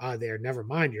 there. Never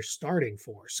mind, you're starting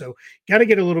 4. So got to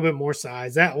get a little bit more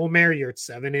size. That Omer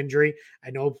Yurtseven injury, I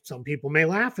know some people may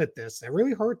laugh at this. That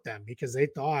really hurt them because they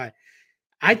thought,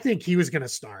 I think he was going to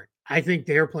start. I think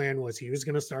their plan was he was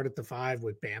going to start at the 5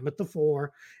 with Bam at the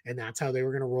 4, and that's how they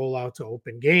were going to roll out to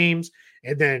open games.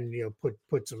 And then,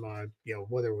 put some,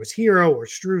 whether it was Hero or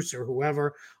Strus or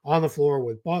whoever on the floor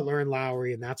with Butler and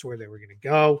Lowry, and that's where they were going to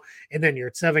go. And then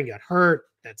Yurtseven got hurt.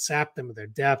 That sapped them of their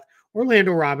depth.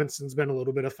 Orlando Robinson's been a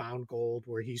little bit of found gold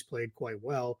where he's played quite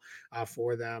well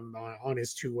for them on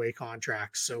his 2-way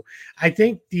contracts. So I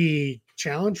think the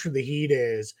challenge for the Heat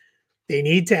is they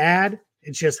need to add.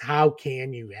 It's just how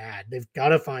can you add? They've got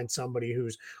to find somebody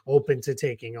who's open to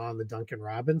taking on the Duncan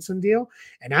Robinson deal.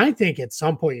 And I think at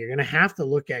some point you're going to have to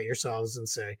look at yourselves and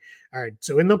say, all right,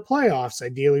 so in the playoffs,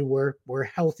 ideally we're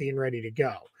healthy and ready to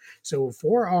go. So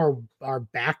for our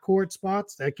backcourt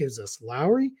spots, that gives us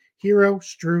Lowry, Hero,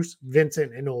 Strus,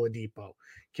 Vincent, and Oladipo.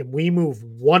 Can we move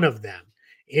one of them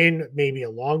in, maybe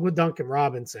along with Duncan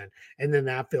Robinson, and then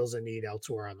that fills a need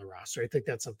elsewhere on the roster? I think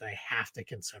that's something I have to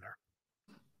consider.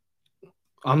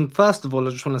 First of all,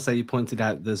 I just want to say you pointed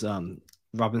out there's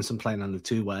Robinson playing on the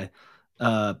two-way.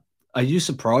 Are you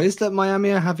surprised that Miami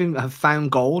have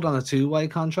found gold on a two-way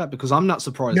contract? Because I'm not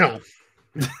surprised. No.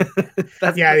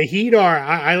 The Heat are.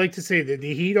 I like to say that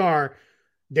the Heat are.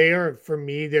 They are, for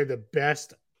me, they're the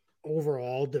best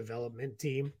overall development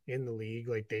team in the league.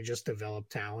 Like, they just develop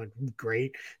talent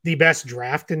great. The best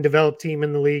draft and develop team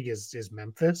in the league is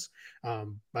Memphis.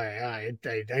 I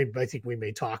think we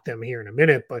may talk them here in a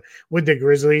minute, but with the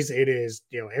Grizzlies, it is,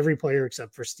 every player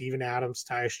except for Steven Adams,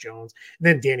 Tyus Jones, and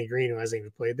then Danny Green, who hasn't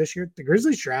even played this year. The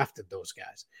Grizzlies drafted those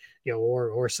guys,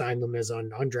 or signed them as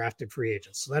undrafted free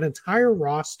agents. So that entire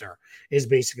roster is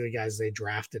basically guys they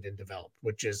drafted and developed,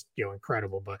 which is,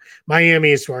 incredible. But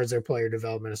Miami, as far as their player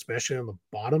development, especially on the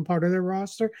bottom part of their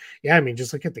roster,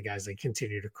 just look at the guys they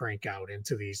continue to crank out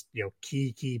into these,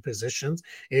 key positions.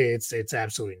 It's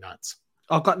absolutely nuts.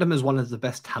 I've got them as one of the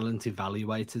best talent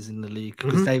evaluators in the league,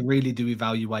 because they really do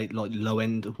evaluate like low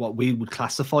end, what we would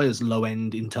classify as low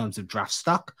end in terms of draft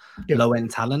stock, low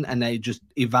end talent, and they just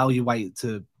evaluate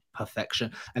to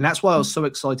perfection. And that's why I was so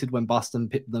excited when Boston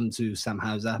picked them to Sam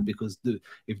Hauser, because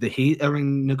if the Heat are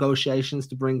in negotiations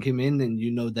to bring him in, then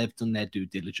they've done their due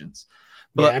diligence.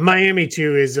 But and Miami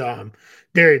too is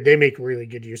they make really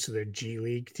good use of their G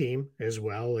League team as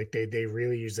well. Like they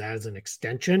really use that as an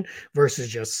extension versus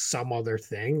just some other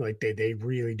thing. Like they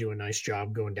really do a nice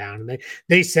job going down, and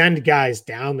they send guys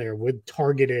down there with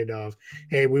targeted of,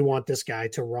 hey, we want this guy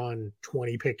to run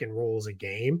 20 pick and rolls a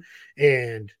game,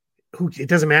 and it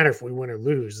doesn't matter if we win or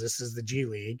lose. This is the G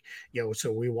League, so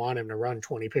we want him to run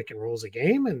 20 pick and rolls a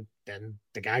game, and then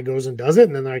the guy goes and does it.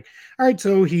 And then they're like, all right,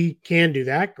 so he can do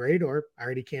that. Great. Or I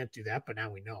already can't do that, but now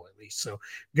we know at least. So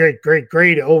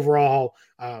great overall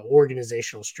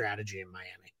organizational strategy in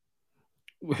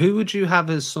Miami. Who would you have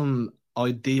as some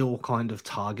ideal kind of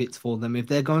targets for them if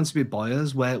they're going to be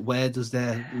buyers? Where does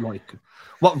their,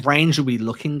 what range are we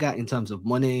looking at in terms of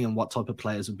money, and what type of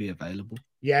players would be available?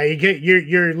 Yeah,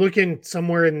 you're looking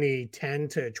somewhere in the 10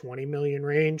 to 20 million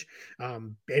range.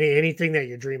 Anything that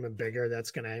you're dreaming bigger, that's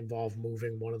going to involve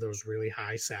moving one of those really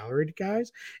high salaried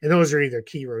guys, and those are either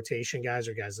key rotation guys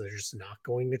or guys that are just not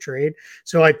going to trade.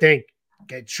 So I think,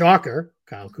 shocker,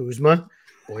 Kyle Kuzma,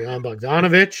 Bojan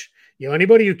Bogdanovic,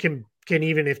 anybody who can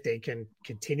even if they can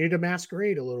continue to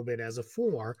masquerade a little bit as a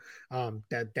 4,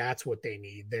 that's what they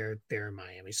need. They're in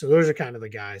Miami. So those are kind of the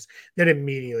guys that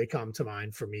immediately come to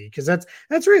mind for me, because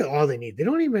that's really all they need. They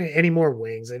don't need any more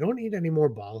wings. They don't need any more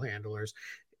ball handlers.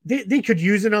 They could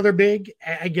use another big,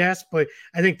 I guess, but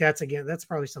I think that's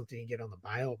probably something you get on the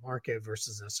buyout market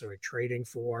versus necessarily trading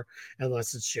for,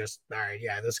 unless it's just, all right,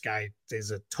 yeah, this guy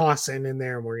is a toss in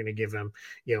there, and we're going to give him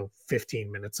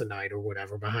 15 minutes a night or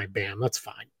whatever behind Bam. That's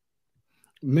fine.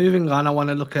 Moving on, I want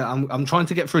to look at. I'm trying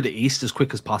to get through the East as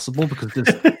quick as possible, because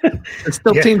there's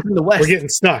still teams in the West. We're getting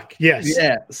stuck. Yes.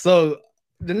 Yeah. So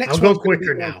the next I'll go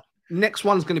quicker now. Next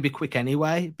one's going to be quick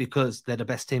anyway, because they're the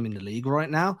best team in the league right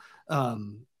now.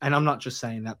 And I'm not just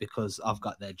saying that because I've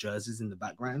got their jerseys in the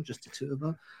background, just the two of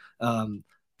them.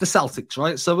 The Celtics,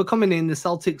 right? So we're coming in. The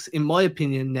Celtics, in my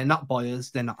opinion, they're not buyers,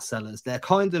 they're not sellers. They're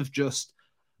kind of just,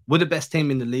 we're the best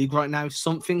team in the league right now. If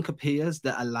something appears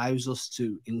that allows us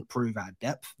to improve our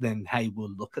depth, then hey,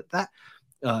 we'll look at that.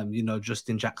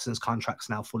 Justin Jackson's contract's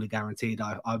now fully guaranteed.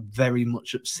 I very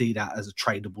much see that as a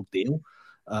tradable deal.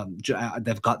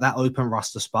 They've got that open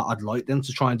roster spot. I'd like them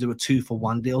to try and do a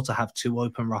 2-for-1 deal, to have 2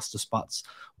 open roster spots,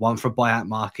 one for buyout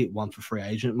market, one for free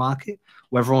agent market.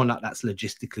 Whether or not that's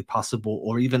logistically possible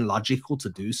or even logical to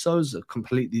do so is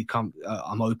completely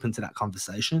I'm open to that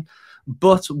conversation.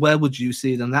 But where would you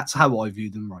see them? That's how I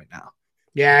view them right now.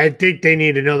 Yeah, I think they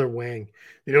need another wing.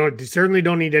 They certainly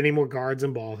don't need any more guards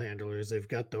and ball handlers. They've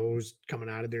got those coming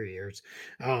out of their ears.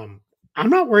 I'm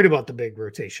not worried about the big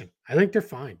rotation. I think they're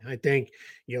fine. I think,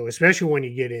 especially when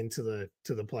you get into the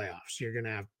playoffs, you're going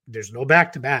to have, there's no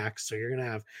back-to-backs. So you're going to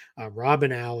have Rob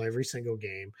and Al every single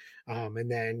game.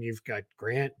 And then you've got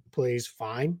Grant plays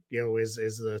fine, is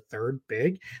the third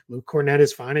big. Luke Cornett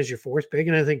is fine as your fourth big.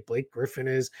 And I think Blake Griffin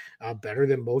is better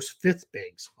than most fifth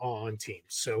bigs on teams.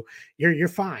 So you're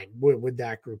fine with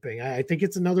that grouping. I think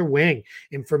it's another wing.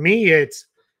 And for me, it's,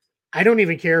 I don't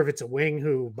even care if it's a wing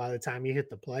who, by the time you hit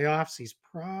the playoffs, he's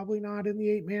probably not in the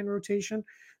 8-man rotation.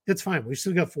 That's fine. We've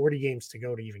still got 40 games to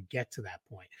go to even get to that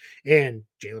point. And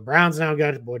Jaylen Brown's now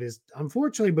got what is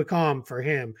unfortunately become for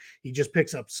him. He just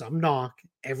picks up some knock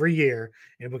every year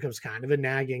and it becomes kind of a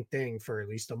nagging thing for at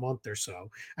least a month or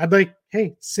so. I'd like,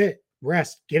 hey, sit,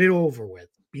 rest, get it over with.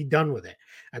 Be done with it.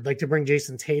 I'd like to bring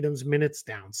Jason Tatum's minutes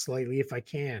down slightly if I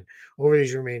can over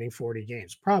these remaining 40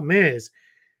 games. Problem is,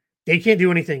 they can't do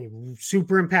anything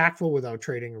super impactful without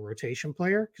trading a rotation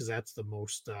player because that's the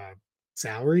most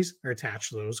salaries are attached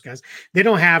to those guys. They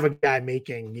don't have a guy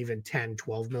making even 10,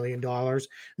 $12 million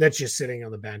that's just sitting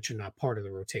on the bench and not part of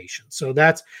the rotation. So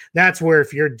that's where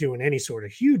if you're doing any sort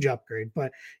of huge upgrade,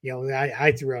 but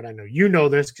I threw out, I know you know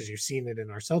this because you've seen it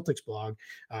in our Celtics blog,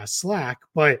 Slack,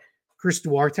 but Chris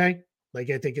Duarte, I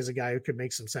think is a guy who could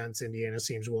make some sense. Indiana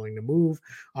seems willing to move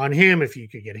on him. If you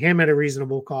could get him at a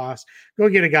reasonable cost, go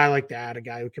get a guy like that, a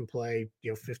guy who can play,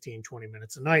 15, 20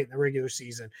 minutes a night in the regular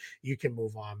season. You can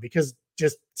move on because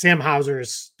just Sam Hauser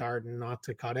is starting not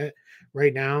to cut it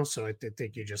right now. So I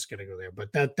think you're just going to go there.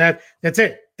 But that's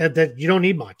it. That you don't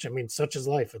need much. I mean, such is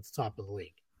life at the top of the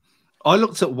league. I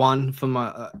looked at one for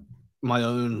my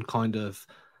own kind of,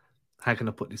 how can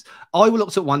I put this? I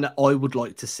looked at one that I would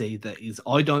like to see that is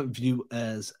I don't view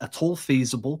as at all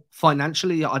feasible.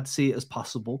 Financially, I'd see it as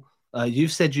possible.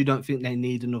 You've said you don't think they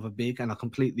need another big, and I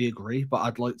completely agree, but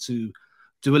I'd like to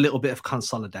do a little bit of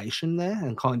consolidation there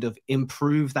and kind of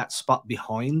improve that spot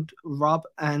behind Rob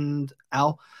and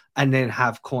Al, and then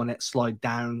have Kornet slide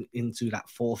down into that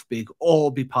fourth big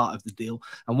or be part of the deal.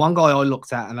 And one guy I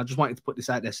looked at, and I just wanted to put this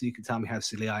out there so you can tell me how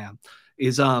silly I am,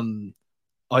 is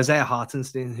Isaiah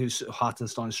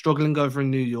Hartenstein struggling over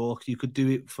in New York. You could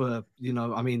do it for,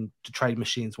 the trade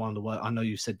machine's one of the worst. I know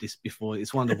you said this before.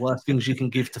 It's one of the worst things you can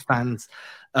give to fans.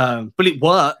 But it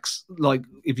works. Like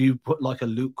if you put like a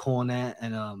Luke Kornet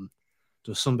and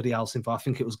there's somebody else involved. I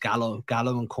think it was Gallo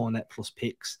and Kornet plus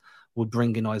picks would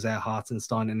bring in Isaiah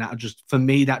Hartenstein. And that just, for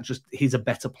me, he's a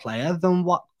better player than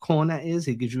what Kornet is.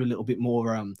 He gives you a little bit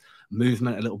more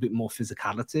movement, a little bit more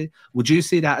physicality. Would you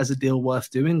see that as a deal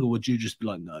worth doing, or would you just be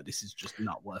like, no, this is just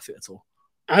not worth it at all?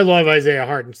 I love Isaiah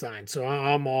Hartenstein, so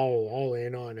I'm all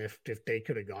in on if they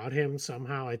could have got him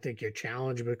somehow. I think your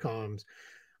challenge becomes,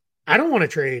 I don't want to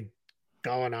trade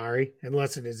Gallinari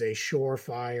unless it is a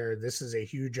surefire. This is a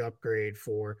huge upgrade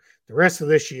for the rest of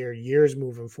this year, years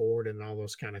moving forward, and all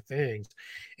those kind of things.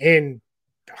 And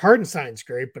Hartenstein's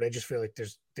great, but I just feel like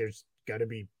there's got to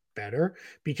be better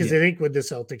because I think with the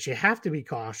Celtics, you have to be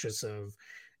cautious of.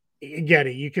 You get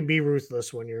it. You can be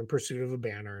ruthless when you're in pursuit of a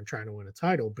banner and trying to win a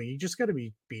title, but you just got to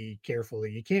be careful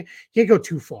that you can't go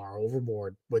too far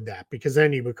overboard with that because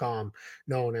then you become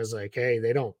known as like, hey,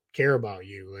 they don't care about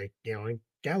you. Like, and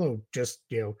Gallo just,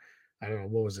 I don't know,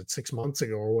 what was it, 6 months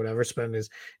ago or whatever, spent his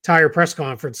entire press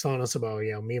conference telling us about,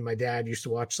 me and my dad used to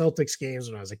watch Celtics games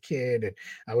when I was a kid. And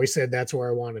I always said that's where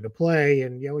I wanted to play.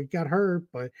 And, he got hurt,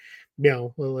 but,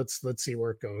 well, let's see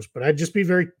where it goes. But I'd just be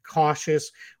very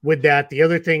cautious with that. The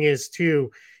other thing is,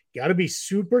 too, got to be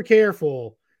super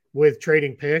careful with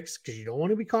trading picks because you don't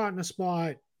want to be caught in a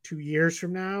spot 2 years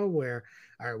from now where,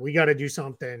 all right, we got to do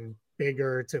something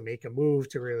bigger to make a move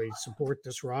to really support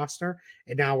this roster.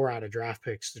 And now we're out of draft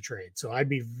picks to trade. So I'd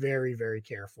be very, very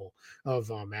careful of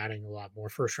adding a lot more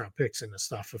first round picks into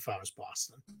stuff if I was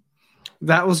Boston.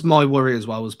 That was my worry as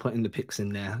well, was putting the picks in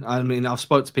there. I mean, I've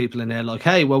spoke to people in there like,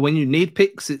 hey, well, when you need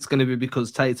picks, it's going to be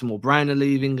because Tatum or Brown are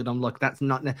leaving. And I'm like, that's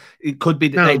not, it could be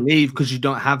that they leave because you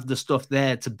don't have the stuff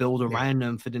there to build around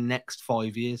them for the next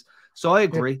 5 years. So I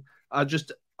agree. I do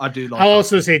like. I'll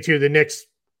also say too, the Knicks,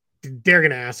 they're going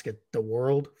to ask it the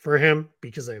world for him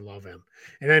because they love him.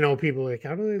 And I know people are like,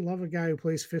 how do they love a guy who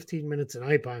plays 15 minutes a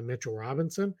night by Mitchell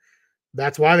Robinson?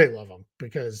 That's why they love him,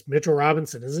 because Mitchell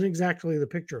Robinson isn't exactly the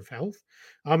picture of health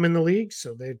in the league.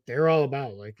 So they're all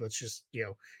about like, let's just,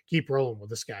 keep rolling with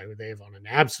this guy who they have on an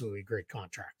absolutely great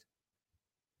contract.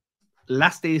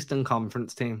 Last Eastern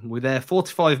Conference team. We're there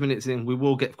 45 minutes in. We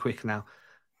will get quick now.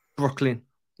 Brooklyn.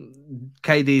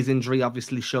 KD's injury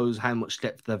obviously shows how much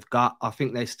depth they've got. I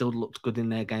think they still looked good in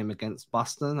their game against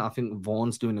Boston. I think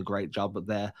Vaughn's doing a great job,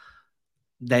 but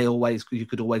you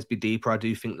could always be deeper. I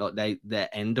do think that their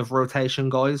end of rotation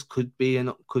guys could be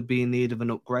in need of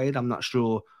an upgrade. I'm not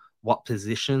sure what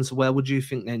positions. Where would you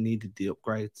think they needed the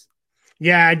upgrades?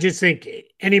 Yeah, I just think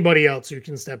anybody else who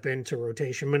can step into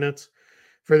rotation minutes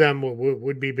for them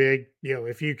would be big. You know,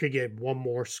 if you could get one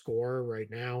more scorer right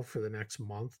now for the next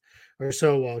month or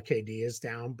so while KD is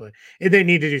down, but they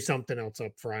need to do something else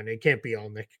up front. It can't be all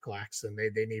Nick Claxton.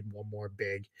 They need one more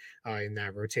big in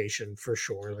that rotation for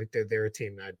sure. Like they're a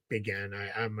team that, again,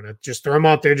 I'm gonna just throw him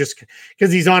out there just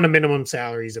because he's on a minimum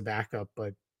salary. He's a backup,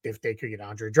 but if they could get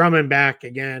Andre Drummond back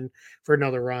again for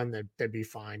another run, that'd be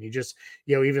fine.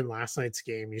 Even last night's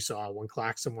game, you saw when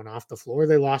Claxton went off the floor,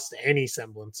 they lost any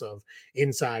semblance of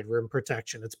inside rim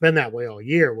protection. It's been that way all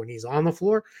year. When he's on the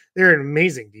floor, they're an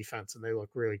amazing defense and they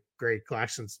look really great.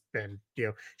 Claxton's been,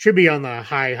 should be on the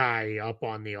high up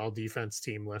on the all defense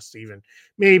team list, even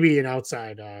maybe an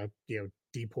outside,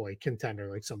 DPOY contender,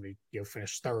 like somebody,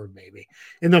 finished third maybe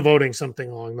in the voting,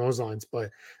 something along those lines. But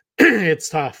it's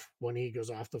tough when he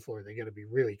goes off the floor. They got to be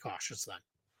really cautious then.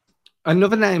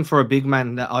 Another name for a big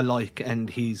man that I like, and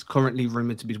he's currently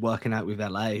rumored to be working out with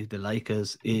LA, the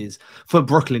Lakers, is for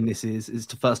Brooklyn. This is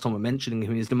the first time we're mentioning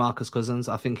him. Is DeMarcus Cousins.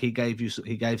 I think he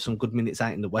gave some good minutes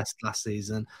out in the West last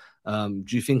season. Do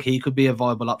you think he could be a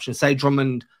viable option? Say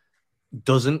Drummond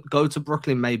doesn't go to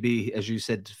Brooklyn, maybe, as you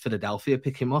said, Philadelphia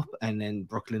pick him up, and then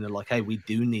Brooklyn are like, hey, we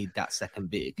do need that second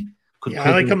big.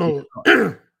 I like him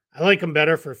I like him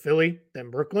better for Philly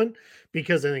than Brooklyn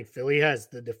because I think Philly has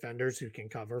the defenders who can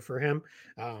cover for him.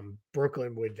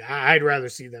 Brooklyn I'd rather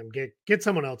see them get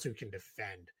someone else who can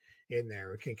defend in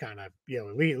there, who can kind of,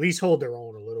 at least hold their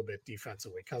own a little bit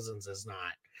defensively. Cousins is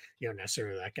not,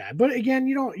 necessarily that guy. But again,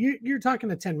 you're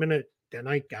talking a 10-minute a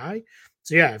night guy.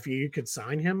 So yeah, if you could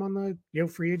sign him on the,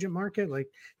 free agent market,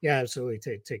 absolutely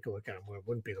take a look at him. It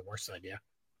wouldn't be the worst idea.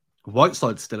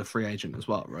 Whiteside's still a free agent as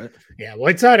well, right? Yeah,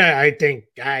 Whiteside, I think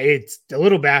it's a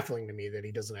little baffling to me that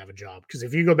he doesn't have a job. Because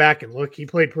if you go back and look, he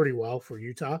played pretty well for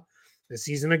Utah this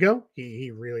season ago. He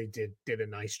really did a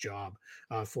nice job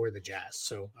for the Jazz.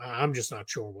 So I'm just not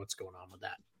sure what's going on with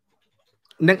that.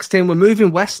 Next team, we're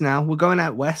moving west now. We're going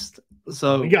out west.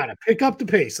 So we got to pick up the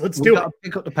pace. Let's do it.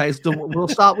 Pick up the pace. We'll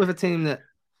start with a team that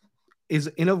is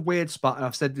in a weird spot. And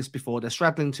I've said this before. They're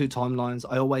straddling two timelines.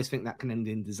 I always think that can end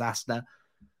in disaster.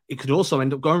 It could also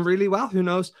end up going really well. Who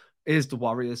knows? Is the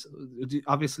Warriors.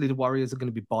 Obviously, the Warriors are going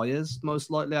to be buyers,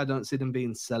 most likely. I don't see them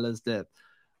being sellers there.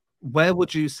 Where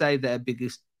would you say their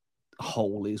biggest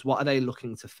hole is? What are they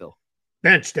looking to fill?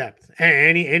 Bench depth.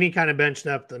 Any kind of bench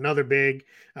depth. Another big.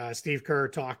 Steve Kerr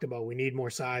talked about we need more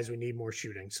size, we need more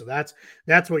shooting. So that's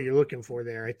what you're looking for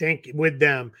there. I think with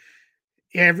them,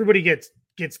 everybody gets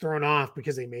thrown off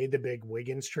because they made the big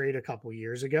Wiggins trade a couple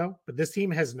years ago, but this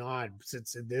team has not,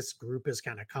 since this group has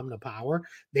kind of come to power,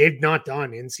 they've not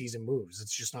done in-season moves.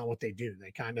 It's just not what they do.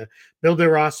 They kind of build their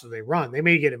roster, they run. They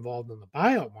may get involved in the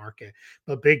buyout market,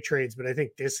 but big trades. But I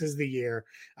think this is the year.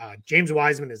 James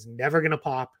Wiseman is never going to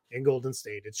pop in Golden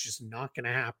State. It's just not going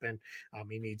to happen.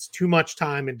 He needs too much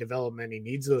time in development. He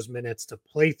needs those minutes to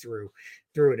play through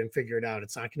it and figure it out.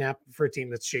 It's not going to happen for a team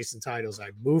that's chasing titles.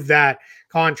 I move that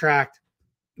contract.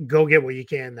 Go get what you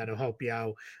can that'll help you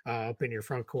out up in your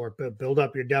front court, but build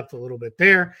up your depth a little bit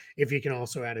there. If you can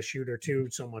also add a shooter too,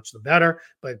 so much the better.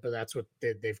 But that's what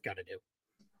they've got to do.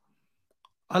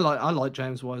 I like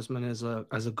James Wiseman as a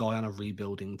guy on a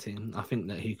rebuilding team. I think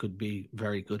that he could be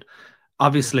very good.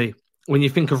 Obviously, when you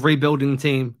think of rebuilding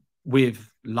team with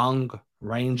long,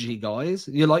 rangy guys,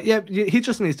 you're like, yeah, he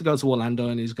just needs to go to Orlando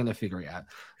and he's going to figure it out.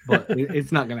 But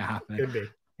it's not going to happen. Could be.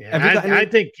 Yeah, I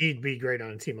think he'd be great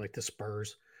on a team like the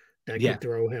Spurs that could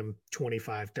throw him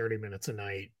 25, 30 minutes a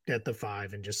night at the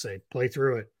 5 and just say, play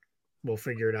through it. We'll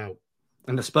figure it out.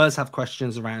 And the Spurs have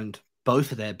questions around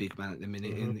both of their big men at the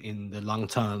minute in the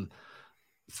long-term,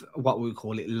 what we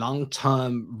call it,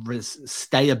 long-term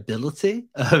stayability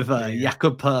of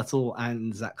Jakob Poeltl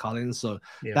and Zach Collins. So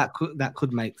that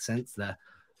could make sense there.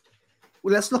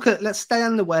 Well, let's stay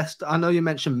on the West. I know you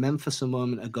mentioned Memphis a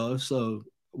moment ago. So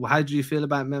how do you feel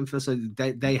about Memphis?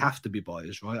 They have to be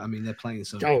buyers, right? I mean, they're playing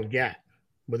so. Oh yeah,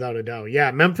 without a doubt. Yeah,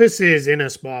 Memphis is in a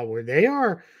spot where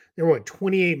they're what,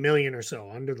 28 million or so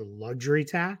under the luxury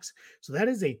tax. So that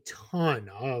is a ton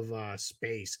of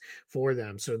space for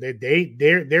them. So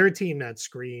they're a team that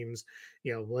screams,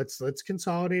 let's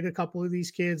consolidate a couple of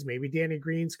these kids, maybe Danny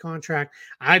Green's contract.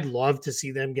 I'd love to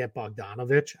see them get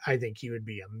Bogdanovich. I think he would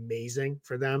be amazing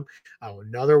for them.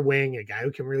 Another wing, a guy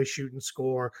who can really shoot and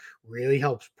score, really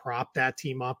helps prop that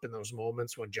team up in those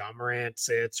moments when John Morant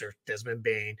sits or Desmond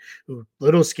Bane, who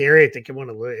little scary. I think it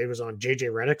was on JJ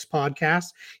Redick's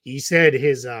podcast. He said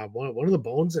his one of the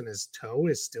bones in his toe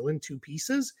is still in 2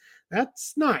 pieces.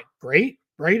 That's not great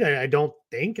right? I don't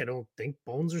think. I don't think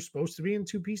bones are supposed to be in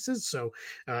two pieces. So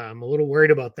I'm a little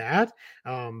worried about that.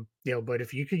 But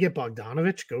if you could get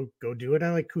Bogdanovich, go do it.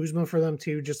 I like Kuzma for them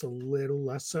too, just a little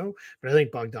less so. But I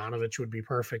think Bogdanovich would be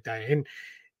perfect. And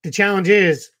the challenge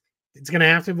is it's going to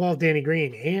have to involve Danny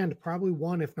Green and probably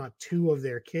one, if not two, of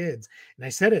their kids. And I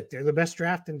said it, they're the best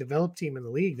draft and develop team in the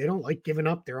league. They don't like giving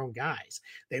up their own guys.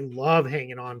 They love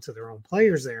hanging on to their own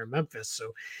players there in Memphis.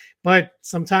 So, but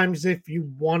sometimes if you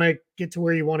want to get to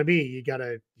where you want to be, you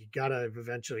gotta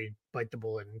eventually bite the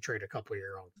bullet and trade a couple of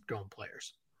your own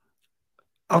players.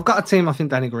 I've got a team I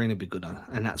think Danny Green would be good on,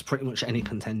 and that's pretty much any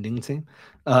contending team.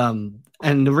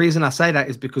 And the reason I say that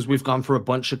is because we've gone through a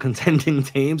bunch of contending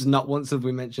teams. Not once have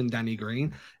we mentioned Danny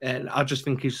Green. And I just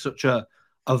think he's such a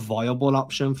viable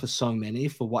option for so many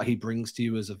for what he brings to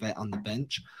you as a vet on the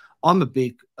bench. I'm a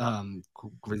big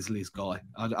Grizzlies guy.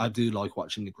 I do like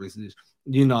watching the Grizzlies.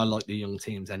 You know, I like the young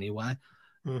teams anyway.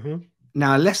 Mm-hmm.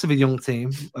 Now, less of a young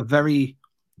team, a very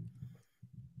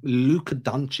Luka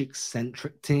Doncic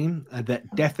centric team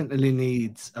that definitely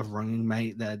needs a running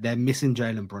mate. They're missing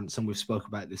Jalen Brunson. We've spoke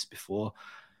about this before.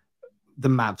 The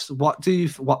Mavs.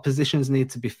 What positions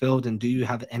need to be filled, and do you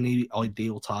have any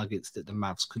ideal targets that the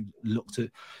Mavs could look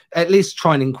to at least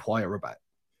try and inquire about?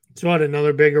 So what,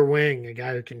 another bigger wing, a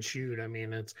guy who can shoot. I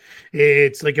mean,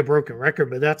 it's like a broken record,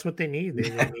 but that's what they need. They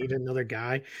need another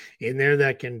guy in there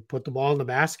that can put the ball in the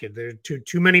basket. There are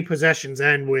too many possessions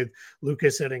end with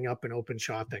Lucas setting up an open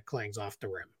shot that clangs off the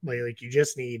rim. Like you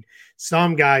just need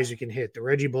some guys who can hit. The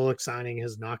Reggie Bullock signing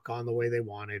has not gone the way they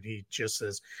wanted. He just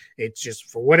says it's just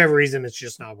for whatever reason it's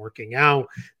just not working out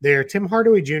there. Tim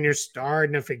Hardaway Jr.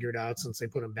 starting to figure it out since they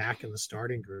put him back in the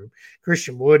starting group.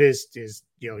 Christian Wood is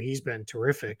he's been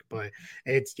terrific, but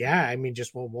it's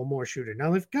just one more shooter.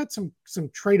 Now they've got some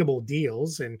tradable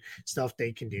deals and stuff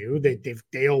they can do.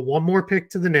 They owe one more pick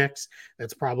to the Knicks.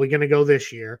 That's probably going to go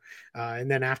this year,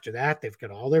 and then after that they've got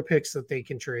all their picks that they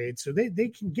can trade, so they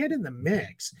can get in the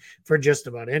mix for just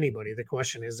about anybody. The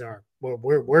question is,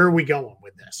 where are we going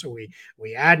with this? Are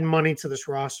we adding money to this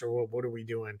roster? What are we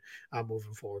doing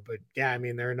moving forward? But yeah, I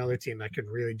mean they're another team that could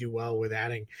really do well with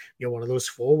adding one of those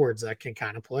forwards that can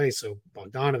kind of play. So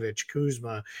Bogdanovich,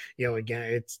 Kuzma, again,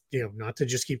 it's not to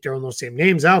just keep throwing those same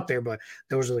names out there, but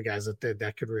those are the guys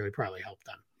that could really probably help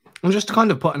them. I'm just kind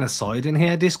of putting aside in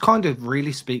here. This kind of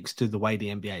really speaks to the way the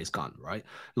NBA has gone, right?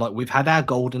 Like we've had our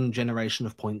golden generation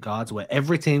of point guards where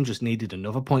every team just needed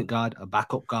another point guard, a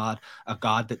backup guard, a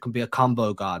guard that can be a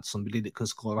combo guard, somebody that can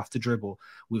score off the dribble.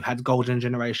 We've had golden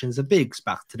generations of bigs,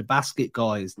 back to the basket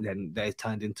guys. Then they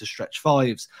turned into stretch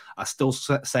fives. I still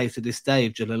say to this day,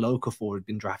 if Jahlil Okafor had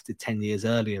been drafted 10 years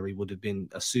earlier, he would have been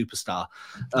a superstar.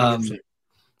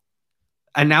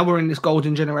 And now we're in this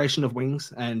golden generation of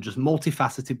wings and just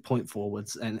multifaceted point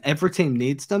forwards. And every team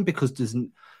needs them because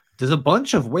there's a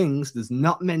bunch of wings. There's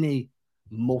not many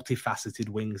multifaceted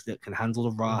wings that can handle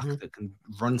the rock, that can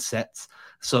run sets.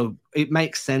 So it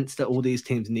makes sense that all these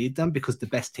teams need them because the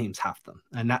best teams have them.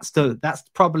 And that's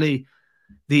probably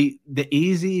the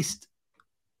easiest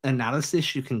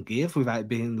analysis you can give without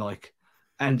being like,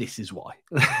 and this is why.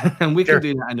 And we can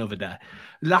do that another day.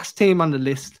 Last team on the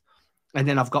list. And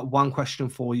then I've got one question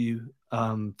for you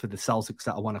for the Celtics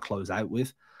that I want to close out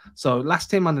with. So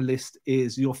last team on the list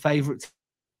is your favorite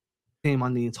team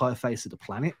on the entire face of the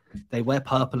planet. They wear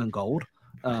purple and gold.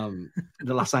 The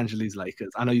Los Angeles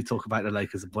Lakers. I know you talk about the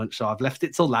Lakers a bunch, so I've left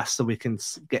it till last so we can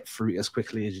get through it as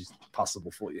quickly as possible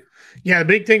for you. Yeah, the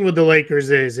big thing with the Lakers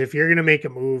is if you're going to make a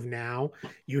move now,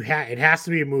 it has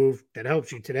to be a move that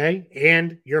helps you today,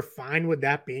 and you're fine with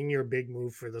that being your big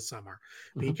move for the summer.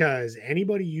 Because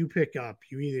anybody you pick up,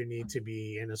 you either need to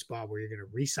be in a spot where you're going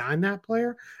to re-sign that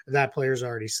player, or that player's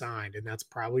already signed, and that's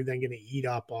probably then going to eat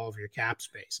up all of your cap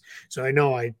space. So I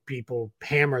know people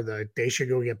hammer they should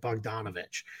go get Bogdanovich.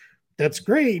 That's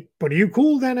great, but are you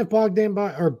cool then if Bojan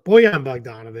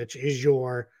Bogdanovich is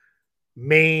your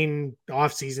main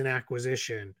offseason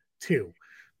acquisition too?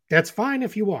 That's fine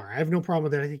if you are. I have no problem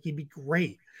with that. I think he'd be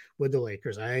great with the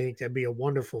Lakers. I think that'd be a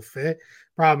wonderful fit.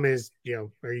 Problem is,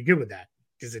 are you good with that?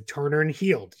 Is it Turner and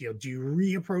Hield? Do you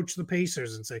reapproach the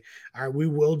Pacers and say, all right, we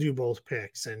will do both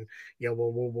picks, and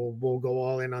we'll go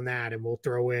all in on that, and we'll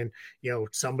throw in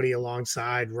somebody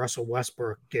alongside Russell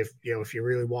Westbrook if you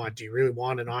really want. Do you really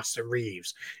want an Austin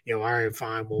Reeves? All right,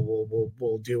 fine,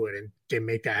 we'll do it and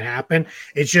make that happen.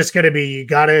 It's just gonna be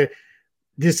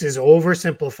this is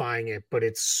oversimplifying it, but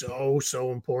it's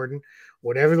so important.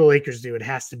 Whatever the Lakers do, it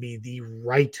has to be the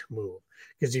right move,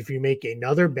 because if you make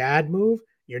another bad move,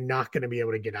 you're not going to be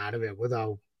able to get out of it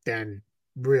without then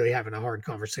really having a hard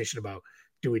conversation about,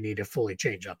 do we need to fully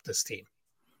change up this team?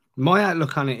 My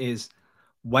outlook on it is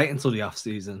Wait until the off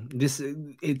season.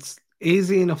 It's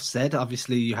easy enough said.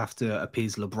 Obviously, you have to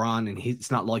appease LeBron, and it's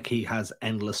not like he has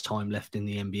endless time left in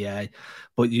the NBA.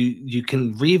 But you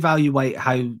can reevaluate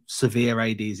how severe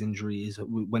AD's injury is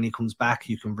when he comes back.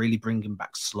 You can really bring him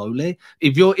back slowly.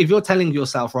 If you're telling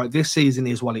yourself, right, this season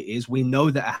is what it is. We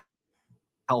know that a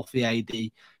healthy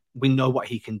AD. We know what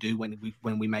he can do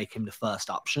when we make him the first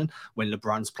option, when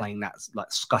LeBron's playing that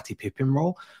like Scottie Pippen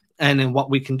role. And then what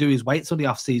we can do is wait till the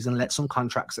offseason, let some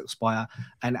contracts expire,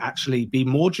 and actually be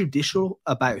more judicial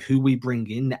about who we bring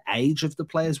in, the age of the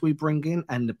players we bring in,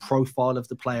 and the profile of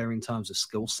the player in terms of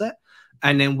skill set.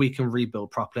 And then we can rebuild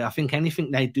properly. I think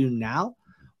anything they do now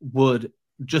would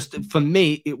just, for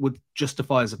me, it would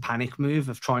justify as a panic move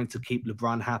of trying to keep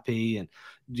LeBron happy. And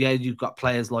yeah, you've got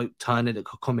players like Turner that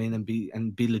could come in and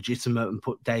be legitimate and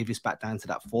put Davis back down to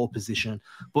that 4 position.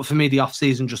 But for me, the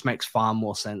offseason just makes far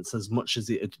more sense, as much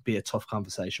as it'd be a tough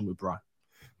conversation with Brian.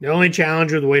 The only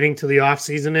challenge with waiting till the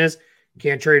offseason is you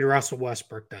can't trade Russell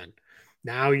Westbrook then.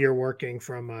 Now you're working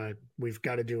from we've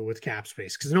got to do it with cap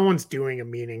space, because no one's doing a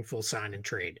meaningful sign and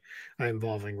trade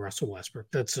involving Russell Westbrook.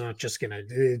 It's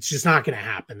just not going to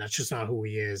happen. That's just not who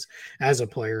he is as a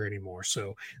player anymore.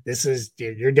 So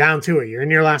you're down to it. You're in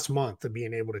your last month of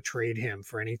being able to trade him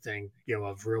for anything,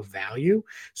 of real value.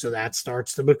 So that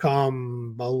starts to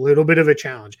become a little bit of a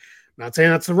challenge. I'm not saying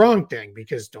that's the wrong thing,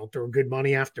 because don't throw good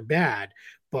money after bad,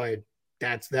 but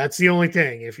that's the only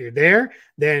thing. If you're there,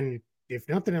 then if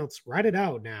nothing else, write it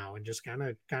out now and just kind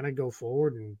of go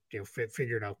forward and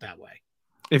figure it out that way.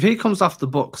 If he comes off the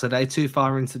books, are they too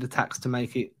far into the tax to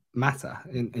make it matter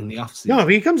in the offseason? No, if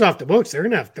he comes off the books, they're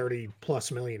gonna have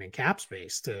 $30+ million in cap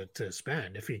space to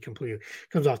spend if he completely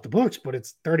comes off the books. But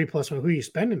it's $30+ million. Who are you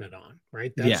spending it on,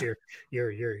 right? That's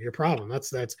your problem.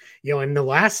 That's and the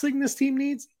last thing this team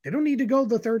needs, they don't need to go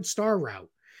the 3rd star route.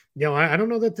 I don't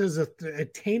know that there's a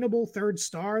attainable 3rd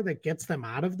star that gets them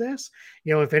out of this.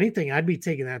 If anything, I'd be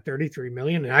taking that $33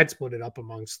 million and I'd split it up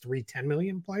amongst 3 $10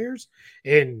 million players.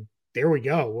 And there we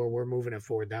go. We're moving it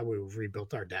forward. That way we've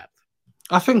rebuilt our depth.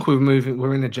 I think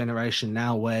we're in a generation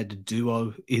now where the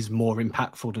duo is more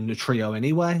impactful than the trio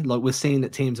anyway. Like, we're seeing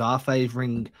that teams are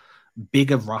favoring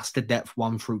bigger roster depth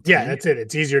 1 through 10. Yeah, that's it.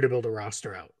 It's easier to build a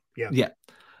roster out. Yeah.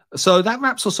 So that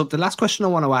wraps us up. The last question I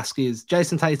want to ask is,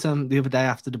 Jason Tatum, the other day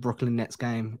after the Brooklyn Nets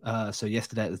game, so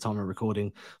yesterday at the time of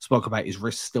recording, spoke about his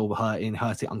wrist still hurt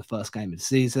it on the first game of the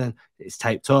season. It's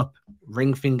taped up,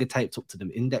 ring finger taped up to the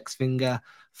index finger,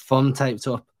 thumb taped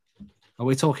up. Are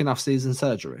we talking off-season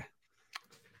surgery?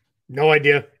 No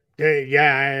idea.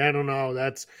 Yeah, I don't know.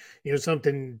 That's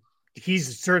something.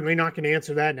 He's certainly not going to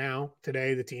answer that now.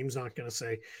 Today, the team's not going to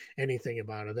say anything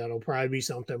about it. That'll probably be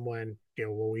something when,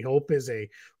 what we hope is a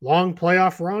long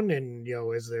playoff run, and,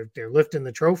 as they're lifting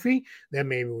the trophy, then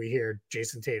maybe we hear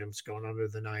Jason Tatum's going under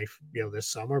the knife, this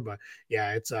summer. But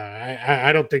yeah, it's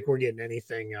I don't think we're getting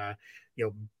anything,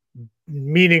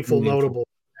 meaningful, notable.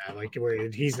 Like,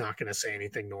 he's not going to say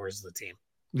anything, nor is the team.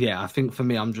 Yeah, I think for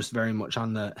me, I'm just very much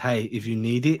on the, hey, if you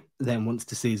need it, then once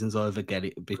the season's over, get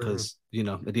it. Because,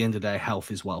 at the end of the day,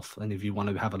 health is wealth. And if you want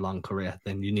to have a long career,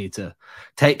 then you need to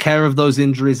take care of those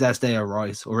injuries as they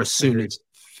arise, or as soon as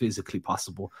physically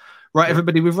possible. Right,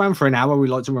 everybody, we've run for an hour. We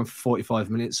like to run for 45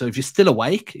 minutes. So if you're still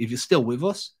awake, if you're still with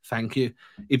us, thank you.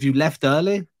 If you left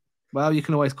early, well, you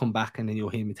can always come back and then you'll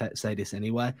hear me say this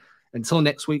anyway. Until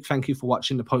next week, thank you for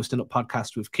watching the Posting Up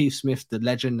podcast with Keith Smith, the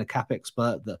legend, the cap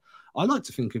expert. I like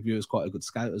to think of you as quite a good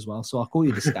scout as well. So I'll call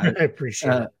you the scout. I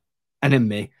appreciate it. And then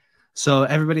me. So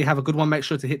everybody have a good one. Make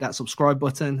sure to hit that subscribe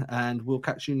button and we'll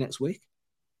catch you next week.